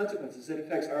has consequences. It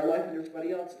affects our life and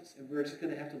everybody else's, and we're just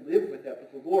going to have to live with that,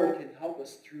 but the Lord can help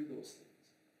us through those things.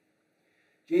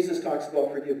 Jesus talks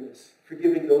about forgiveness,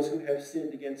 forgiving those who have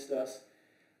sinned against us.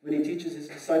 When he teaches his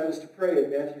disciples to pray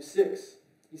in Matthew 6,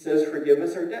 he says, forgive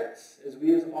us our debts, as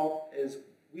we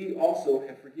also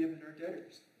have forgiven our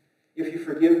debtors. If you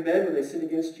forgive men when they sin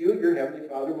against you, your heavenly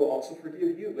Father will also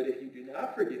forgive you. But if you do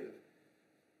not forgive,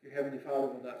 your heavenly Father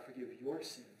will not forgive your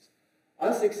sins.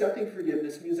 Us accepting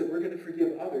forgiveness means that we're going to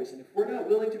forgive others. And if we're not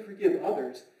willing to forgive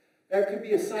others, that could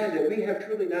be a sign that we have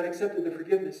truly not accepted the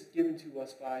forgiveness given to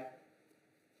us by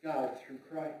God through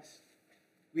Christ.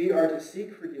 We are to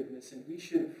seek forgiveness, and we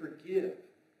should forgive.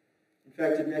 In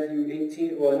fact, in Matthew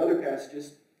 18, in other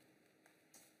passages,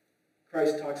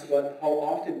 Christ talks about how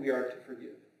often we are to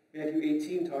forgive. Matthew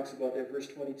 18 talks about that, verse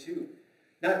 22.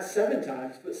 Not 7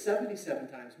 times, but 77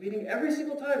 times, meaning every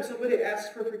single time somebody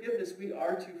asks for forgiveness, we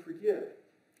are to forgive.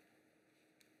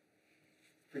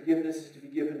 Forgiveness is to be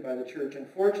given by the church.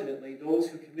 Unfortunately, those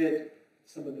who commit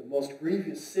some of the most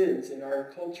grievous sins in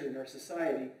our culture, in our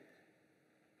society,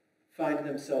 find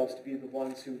themselves to be the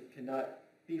ones who cannot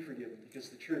be forgiven, because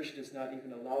the church does not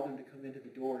even allow them to come into the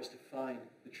doors to find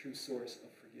the true source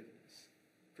of forgiveness.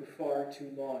 for far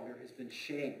too long. There has been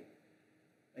shame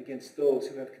against those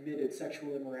who have committed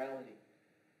sexual immorality,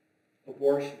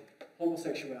 abortion,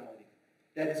 homosexuality.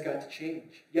 That has got to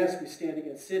change. Yes, we stand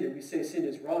against sin and we say sin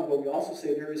is wrong, but we also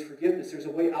say there is forgiveness. There's a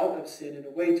way out of sin and a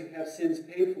way to have sins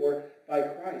paid for by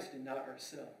Christ and not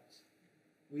ourselves.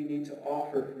 We need to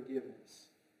offer forgiveness.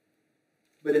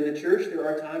 But in the church, there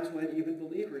are times when even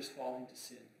believers fall into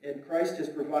sin. And Christ has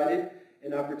provided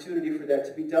an opportunity for that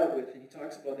to be dealt with. And he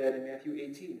talks about that in Matthew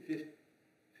 18,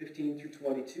 15 through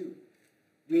 22.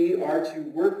 We are to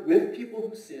work with people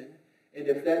who sin. And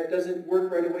if that doesn't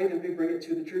work right away, then we bring it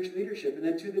to the church leadership and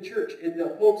then to the church in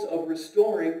the hopes of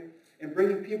restoring and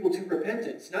bringing people to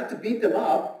repentance. Not to beat them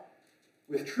up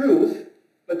with truth,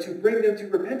 but to bring them to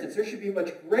repentance. There should be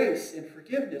much grace and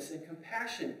forgiveness and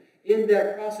compassion in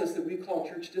that process that we call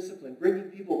church discipline, bringing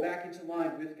people back into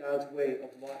line with God's way of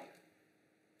life.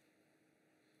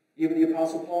 Even the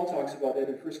Apostle Paul talks about that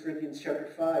in 1 Corinthians chapter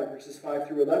 5, verses 5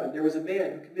 through 11. There was a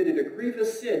man who committed a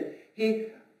grievous sin. He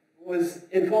was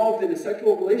involved in a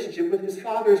sexual relationship with his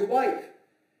father's wife.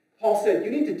 Paul said, you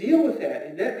need to deal with that,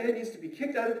 and that man needs to be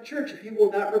kicked out of the church if he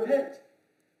will not repent.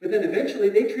 But then eventually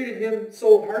they treated him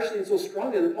so harshly and so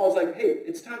strongly that Paul's like, hey,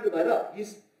 it's time to let up.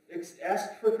 He's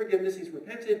asked for forgiveness, he's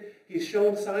repented, he's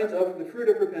shown signs of the fruit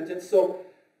of repentance, so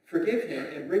forgive him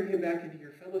and bring him back into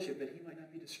your fellowship that he might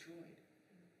not be destroyed.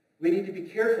 We need to be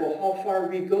careful how far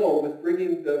we go with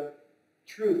bringing the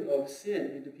truth of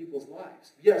sin into people's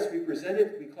lives. Yes, we present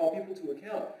it, we call people to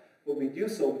account, but we do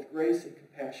so with grace and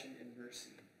compassion and mercy.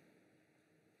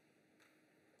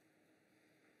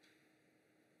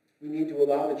 We need to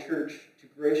allow the church to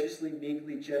graciously,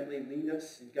 meekly, gently lead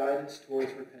us and guide us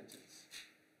towards repentance.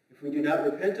 If we do not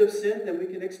repent of sin, then we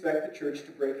can expect the church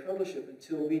to break fellowship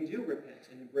until we do repent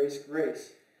and embrace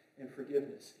grace and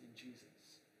forgiveness in Jesus.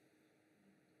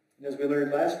 And as we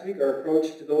learned last week, our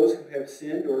approach to those who have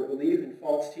sinned or believe in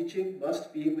false teaching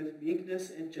must be with meekness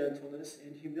and gentleness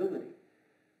and humility.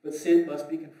 But sin must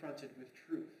be confronted with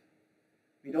truth.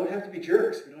 We don't have to be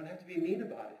jerks. We don't have to be mean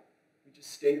about it. We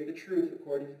just state the truth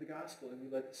according to the gospel, and we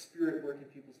let the Spirit work in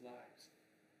people's lives.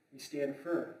 We stand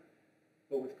firm,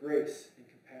 but with grace and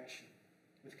compassion.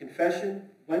 With confession,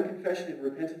 when confession and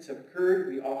repentance have occurred,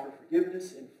 we offer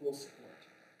forgiveness and full support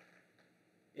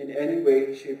in any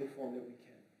way, shape, or form that we can.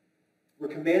 We're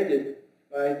commanded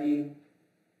by the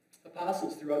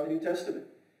apostles throughout the New Testament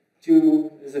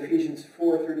to, as Ephesians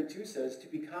 4:32 says, to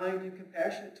be kind and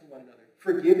compassionate to one another,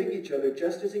 forgiving each other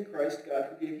just as in Christ God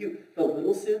forgave you. The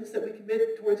little sins that we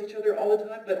commit towards each other all the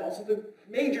time, but also the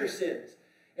major sins.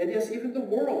 And yes, even the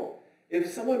world.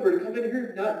 If someone were to come in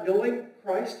here not knowing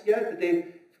Christ yet, but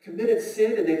they've committed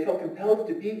sin and they felt compelled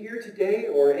to be here today,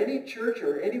 or any church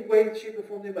or any way, shape, or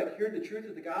form they might hear the truth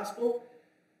of the gospel,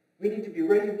 we need to be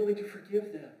ready and willing to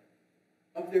forgive them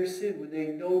of their sin when they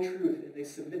know truth and they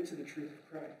submit to the truth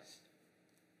of Christ.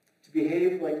 To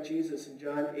behave like Jesus in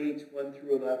John 8, 1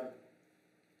 through 11.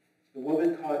 The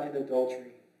woman caught in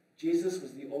adultery. Jesus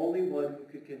was the only one who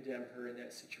could condemn her in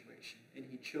that situation. And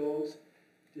he chose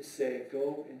to say,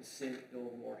 go and sin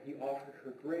no more. He offered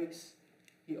her grace.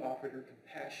 He offered her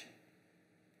compassion.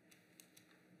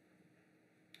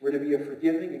 We're to be a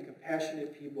forgiving and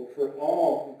compassionate people for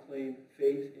all who claim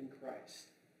faith in Christ.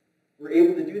 We're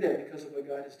able to do that because of what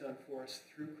God has done for us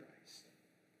through Christ.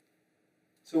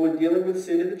 So when dealing with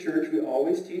sin in the church, we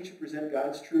always teach and present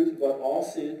God's truth about all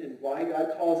sin and why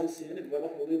God calls it sin and what a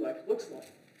holy life looks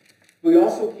like. We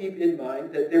also keep in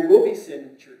mind that there will be sin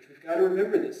in the church. We've got to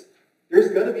remember this. There's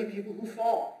going to be people who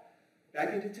fall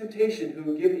back into temptation,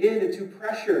 who give in to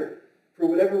pressure for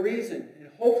whatever reason. And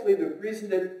hopefully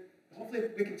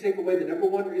we can take away the number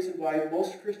one reason why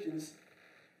most Christians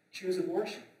choose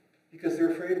abortion, because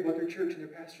they're afraid of what their church and their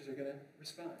pastors are going to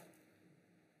respond.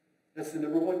 That's the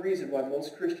number one reason why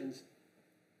most Christians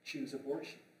choose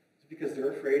abortion. It's because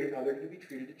they're afraid of how they're going to be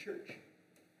treated at church.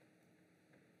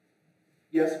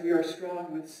 Yes, we are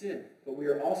strong with sin, but we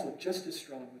are also just as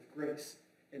strong with grace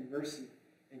and mercy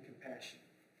and compassion.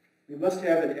 We must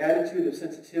have an attitude of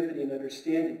sensitivity and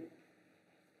understanding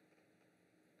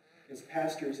as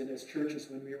pastors and as churches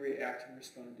when we react and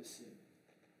respond to sin.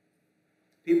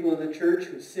 People in the church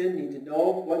who sin need to know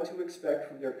what to expect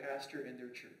from their pastor and their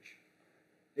church.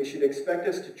 They should expect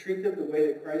us to treat them the way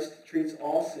that Christ treats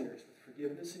all sinners, with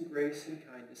forgiveness and grace and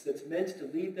kindness that's meant to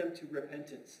lead them to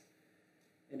repentance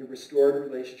and a restored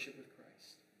relationship with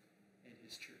Christ and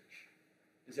his church.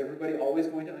 Is everybody always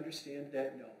going to understand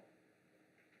that? No.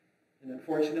 And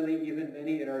unfortunately, even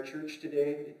many in our church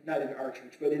today, not in our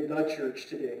church, but in the church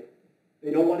today,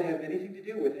 they don't want to have anything to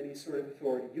do with any sort of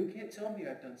authority. You can't tell me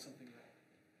I've done something wrong.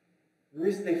 The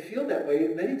reason they feel that way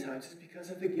many times is because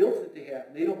of the guilt that they have,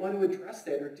 and they don't want to address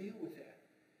that or deal with that.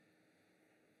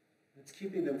 It's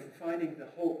keeping them from finding the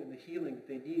hope and the healing that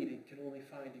they need and can only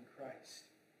find in Christ.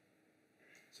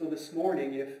 So this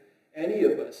morning, if any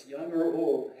of us, young or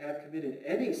old, have committed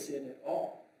any sin at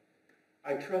all,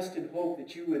 I trust and hope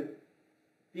that you would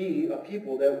be a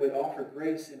people that would offer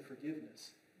grace and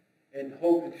forgiveness, and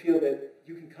hope and feel that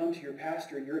you can come to your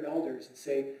pastor and your elders and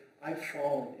say, I've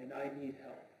fallen and I need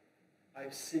help.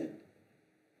 I've sinned.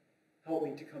 Help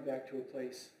me to come back to a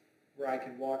place where I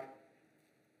can walk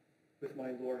with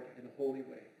my Lord in a holy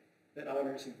way that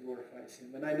honors and glorifies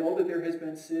him. And I know that there has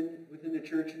been sin within the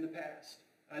church in the past.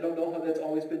 I don't know how that's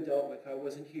always been dealt with. I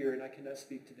wasn't here and I cannot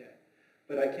speak to that.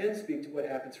 But I can speak to what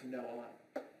happens from now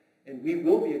on. And we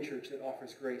will be a church that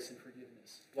offers grace and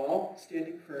forgiveness while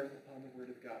standing firm upon the Word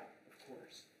of God, of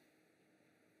course.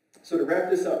 So to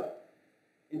wrap this up,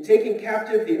 in taking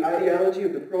captive the ideology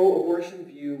of the pro-abortion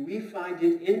view, we find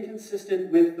it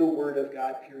inconsistent with the Word of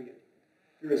God, period.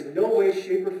 There is no way,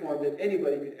 shape, or form that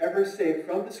anybody could ever say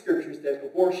from the Scriptures that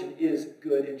abortion is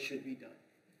good and should be done.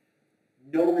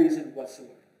 No reason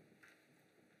whatsoever.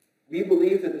 We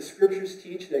believe that the Scriptures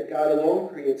teach that God alone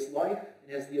creates life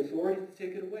and has the authority to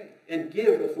take it away, and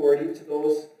give authority to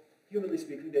those, humanly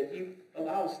speaking, that he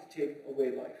allows to take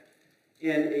away life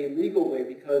in a legal way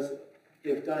because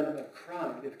they've done a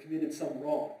crime, they've committed some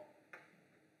wrong.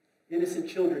 Innocent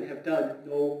children have done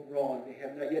no wrong. They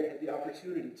have not yet had the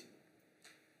opportunity to.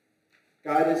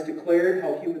 God has declared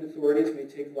how human authorities may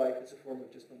take life as a form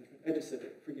of just punishment. I just said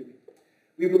it. Forgive me.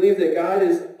 We believe that God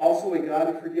is also a God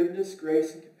of forgiveness,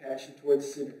 grace, and compassion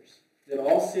towards sinners. That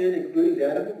all sin, including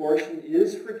that of abortion,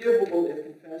 is forgivable if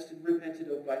confessed and repented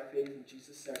of by faith in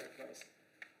Jesus' sacrifice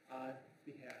on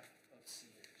behalf of sinners.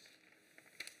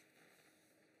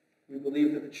 We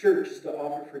believe that the church is to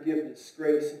offer forgiveness,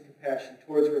 grace, and compassion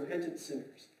towards repentant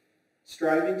sinners,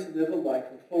 striving to live a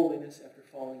life of holiness after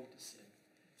falling into sin.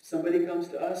 Somebody comes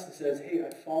to us and says, hey,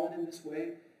 I've fallen in this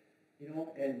way,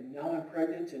 and now I'm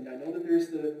pregnant, and I know that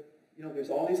there's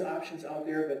all these options out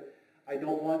there, but I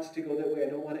don't want to go that way. I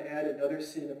don't want to add another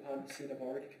sin upon the sin I've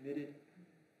already committed.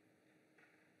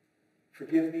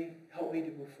 Forgive me. Help me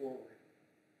to move forward.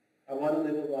 I want to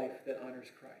live a life that honors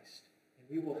Christ. And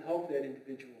we will help that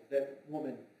individual, that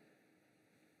woman,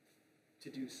 to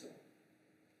do so.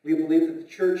 We believe that the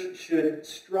church should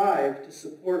strive to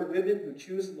support women who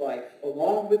choose life,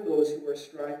 along with those who are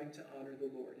striving to honor the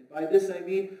Lord. And by this I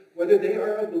mean, whether they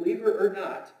are a believer or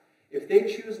not, if they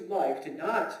choose life to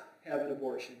not have an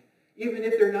abortion, even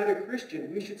if they're not a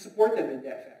Christian, we should support them in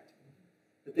that fact,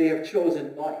 that they have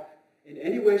chosen life in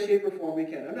any way, shape, or form we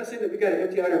can. I'm not saying that we've got to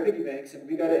empty out our piggy banks and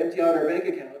we've got to empty out our bank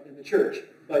account in the church,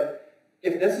 but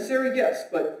if necessary, yes,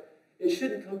 but it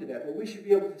shouldn't come to that. But we should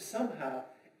be able to somehow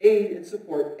aid and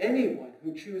support anyone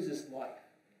who chooses life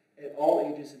at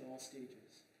all ages and all stages.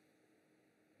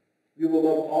 We will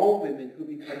love all women who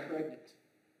become pregnant,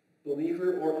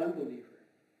 believer or unbeliever.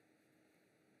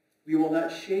 We will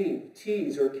not shame,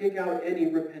 tease, or kick out any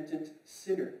repentant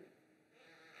sinner.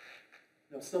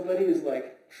 Now somebody is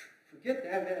like, forget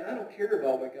that, man. I don't care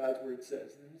about what God's word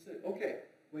says. And he said, okay,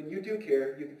 when you do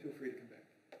care, you can feel free to come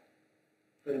back.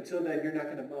 But until then, you're not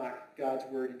going to mock God's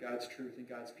word and God's truth and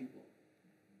God's people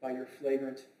by your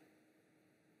flagrant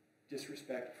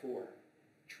disrespect for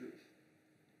truth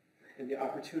and the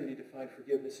opportunity to find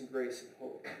forgiveness and grace and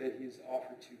hope that he has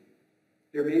offered to you.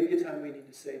 There may be a time we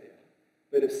need to say that.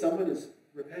 But if someone is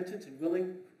repentant and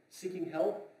willing, seeking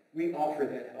help, we offer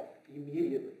that help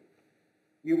immediately.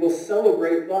 We will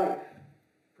celebrate life,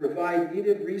 provide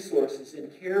needed resources,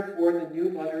 and care for the new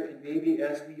mother and baby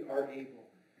as we are able.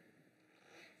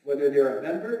 Whether they're a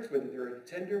member, whether they're an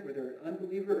attender, whether they're an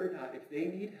unbeliever or not, if they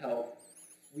need help,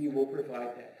 we will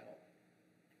provide that help.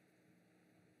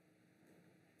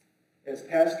 As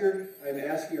pastor, I'm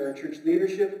asking our church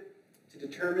leadership to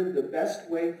determine the best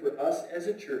way for us as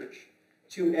a church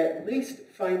to at least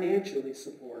financially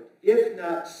support, if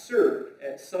not serve,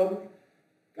 at some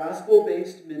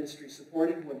gospel-based ministry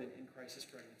supporting women in crisis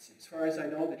pregnancy. As far as I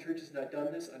know, the church has not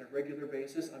done this on a regular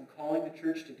basis. I'm calling the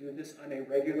church to do this on a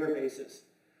regular basis.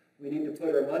 We need to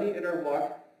put our money and our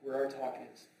walk where our talk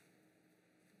is.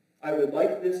 I would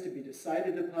like this to be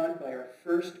decided upon by our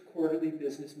first quarterly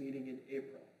business meeting in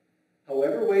April.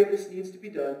 However way this needs to be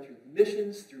done, through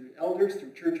missions, through elders,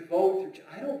 through church vote,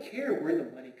 I don't care where the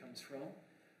money comes from,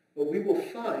 but we will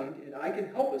find, and I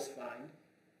can help us find,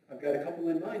 I've got a couple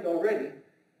in mind already,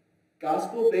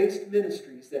 gospel-based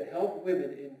ministries that help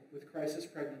women with crisis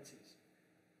pregnancies,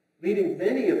 leading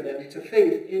many of them to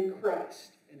faith in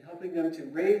Christ and helping them to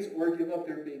raise or give up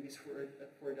their babies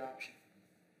for adoption.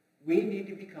 We need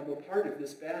to become a part of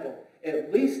this battle,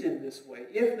 at least in this way,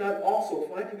 if not also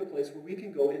finding a place where we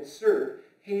can go and serve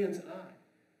hands-on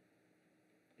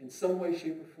in some way,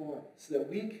 shape, or form, so that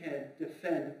we can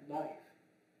defend life,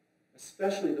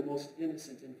 especially the most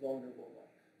innocent and vulnerable life.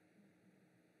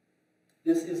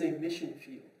 This is a mission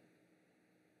field.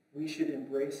 We should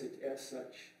embrace it as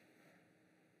such.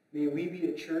 May we be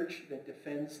a church that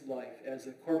defends life as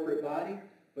a corporate body,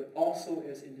 but also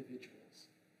as individuals.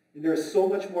 And there is so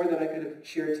much more that I could have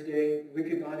shared today. We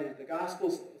could have gone into the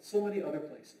Gospels, so many other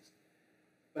places.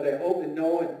 But I hope and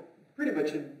know and pretty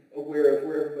much am aware of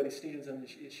where everybody stands on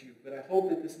this issue. But I hope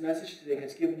that this message today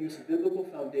has given you some biblical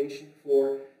foundation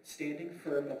for standing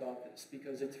firm about this,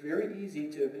 because it's very easy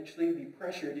to eventually be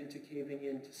pressured into caving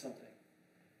into something.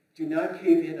 Do not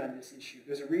cave in on this issue.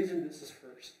 There's a reason this is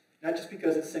first. Not just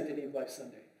because it's Sanctity of Life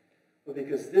Sunday, but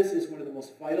because this is one of the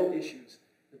most vital issues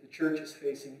that the church is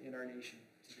facing in our nation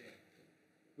today.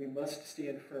 We must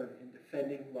stand firm in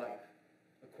defending life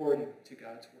according to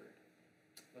God's word.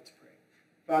 Let's pray.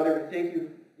 Father, we thank you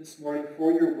this morning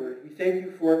for your word. We thank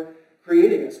you for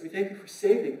creating us. We thank you for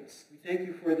saving us. We thank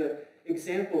you for the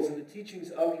examples and the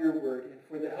teachings of your word and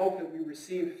for the help that we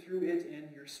receive through it and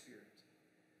your Spirit.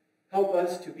 Help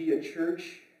us to be a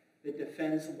church that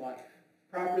defends life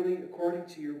properly according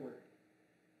to your word.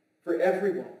 For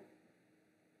everyone,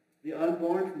 the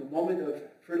unborn from the moment of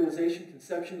fertilization,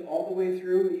 conception, all the way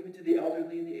through, even to the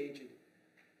elderly and the aged,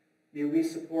 may we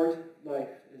support life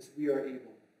as we are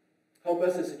able. Help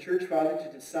us as a church, Father,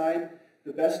 to decide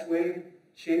the best way,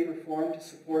 shape, or form to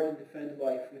support and defend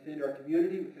life within our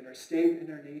community, within our state, and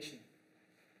our nation.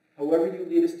 However you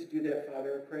lead us to do that,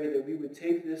 Father, I pray that we would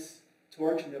take this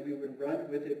torch and that we would run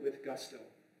with it with gusto.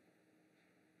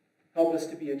 Help us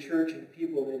to be a church and a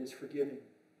people that is forgiving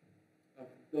of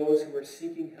those who are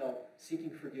seeking help, seeking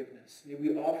forgiveness. May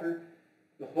we offer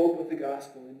the hope of the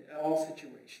gospel in all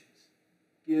situations.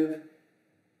 Give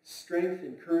strength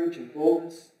and courage and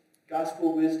boldness,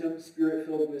 gospel wisdom,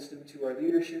 spirit-filled wisdom to our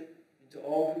leadership and to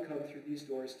all who come through these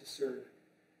doors to serve.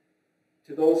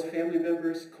 To those family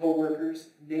members, co-workers,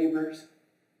 neighbors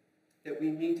that we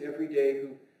meet every day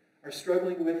who are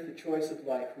struggling with the choice of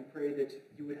life, we pray that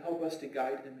you would help us to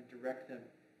guide them and direct them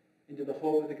into the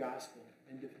hope of the gospel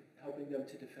and helping them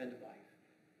to defend life.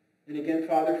 And again,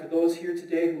 Father, for those here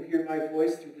today who hear my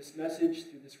voice through this message,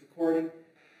 through this recording,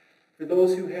 for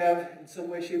those who have in some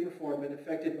way, shape, or form been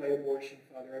affected by abortion,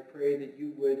 Father, I pray that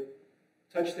you would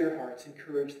touch their hearts,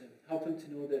 encourage them, help them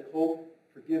to know that hope,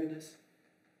 forgiveness,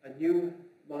 a new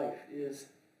life is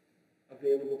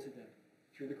available to them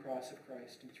through the cross of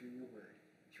Christ and through your word,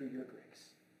 through your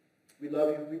grace. We love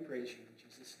you and we praise you in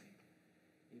Jesus'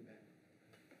 name. Amen.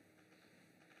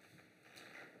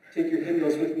 Take your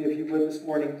hymnals with me if you would this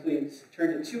morning, please.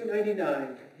 Turn to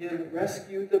 299, hymn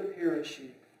Rescue the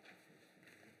Perishing.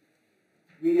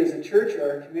 We as a church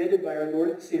are commanded by our Lord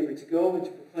and Savior to go and to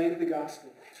proclaim the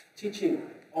gospel, teaching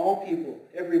all people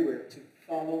everywhere to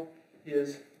follow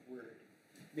his word.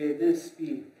 May this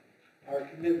be our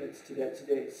commitments to that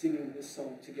today, singing this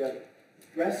song together.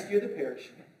 Rescue the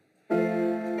perishing.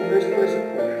 First verse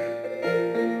of chorus.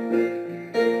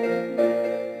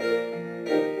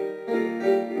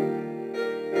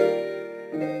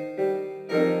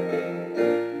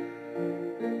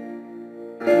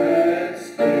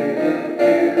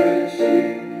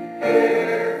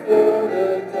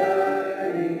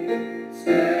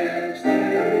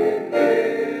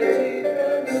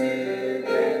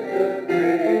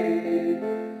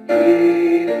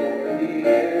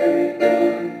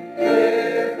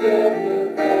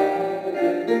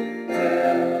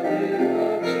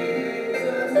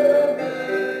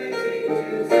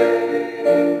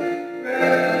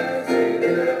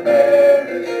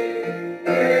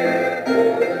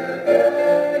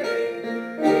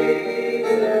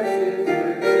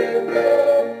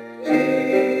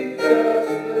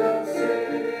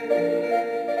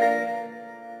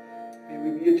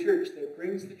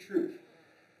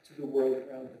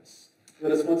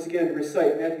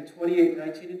 Recite Matthew 28,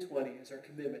 19 and 20 as our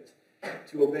commitment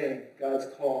to obeying God's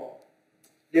call.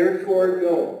 Therefore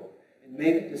go and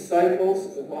make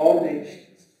disciples of all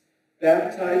nations,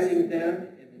 baptizing them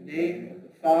in the name of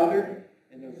the Father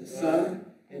and of the Son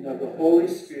and of the Holy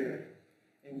Spirit,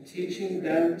 and teaching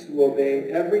them to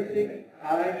obey everything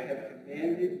I have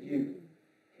commanded you.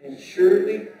 And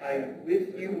surely I am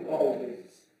with you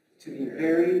always to the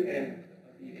very end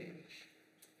of the age.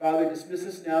 Father, dismiss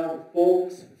us now with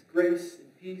boldness, grace and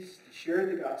peace to share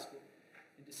the gospel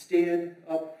and to stand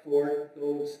up for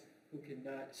those who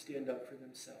cannot stand up for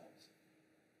themselves.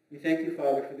 We thank you,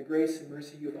 Father, for the grace and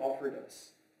mercy you have offered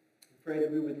us. We pray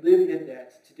that we would live in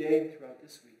that today and throughout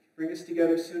this week. Bring us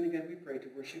together soon again, we pray, to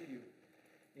worship you.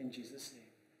 In Jesus' name,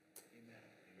 amen.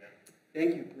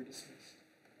 Thank you. We're dismissed.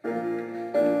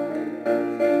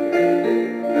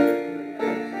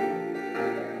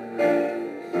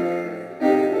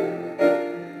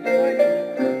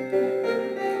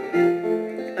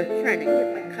 I was trying to get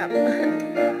my cup.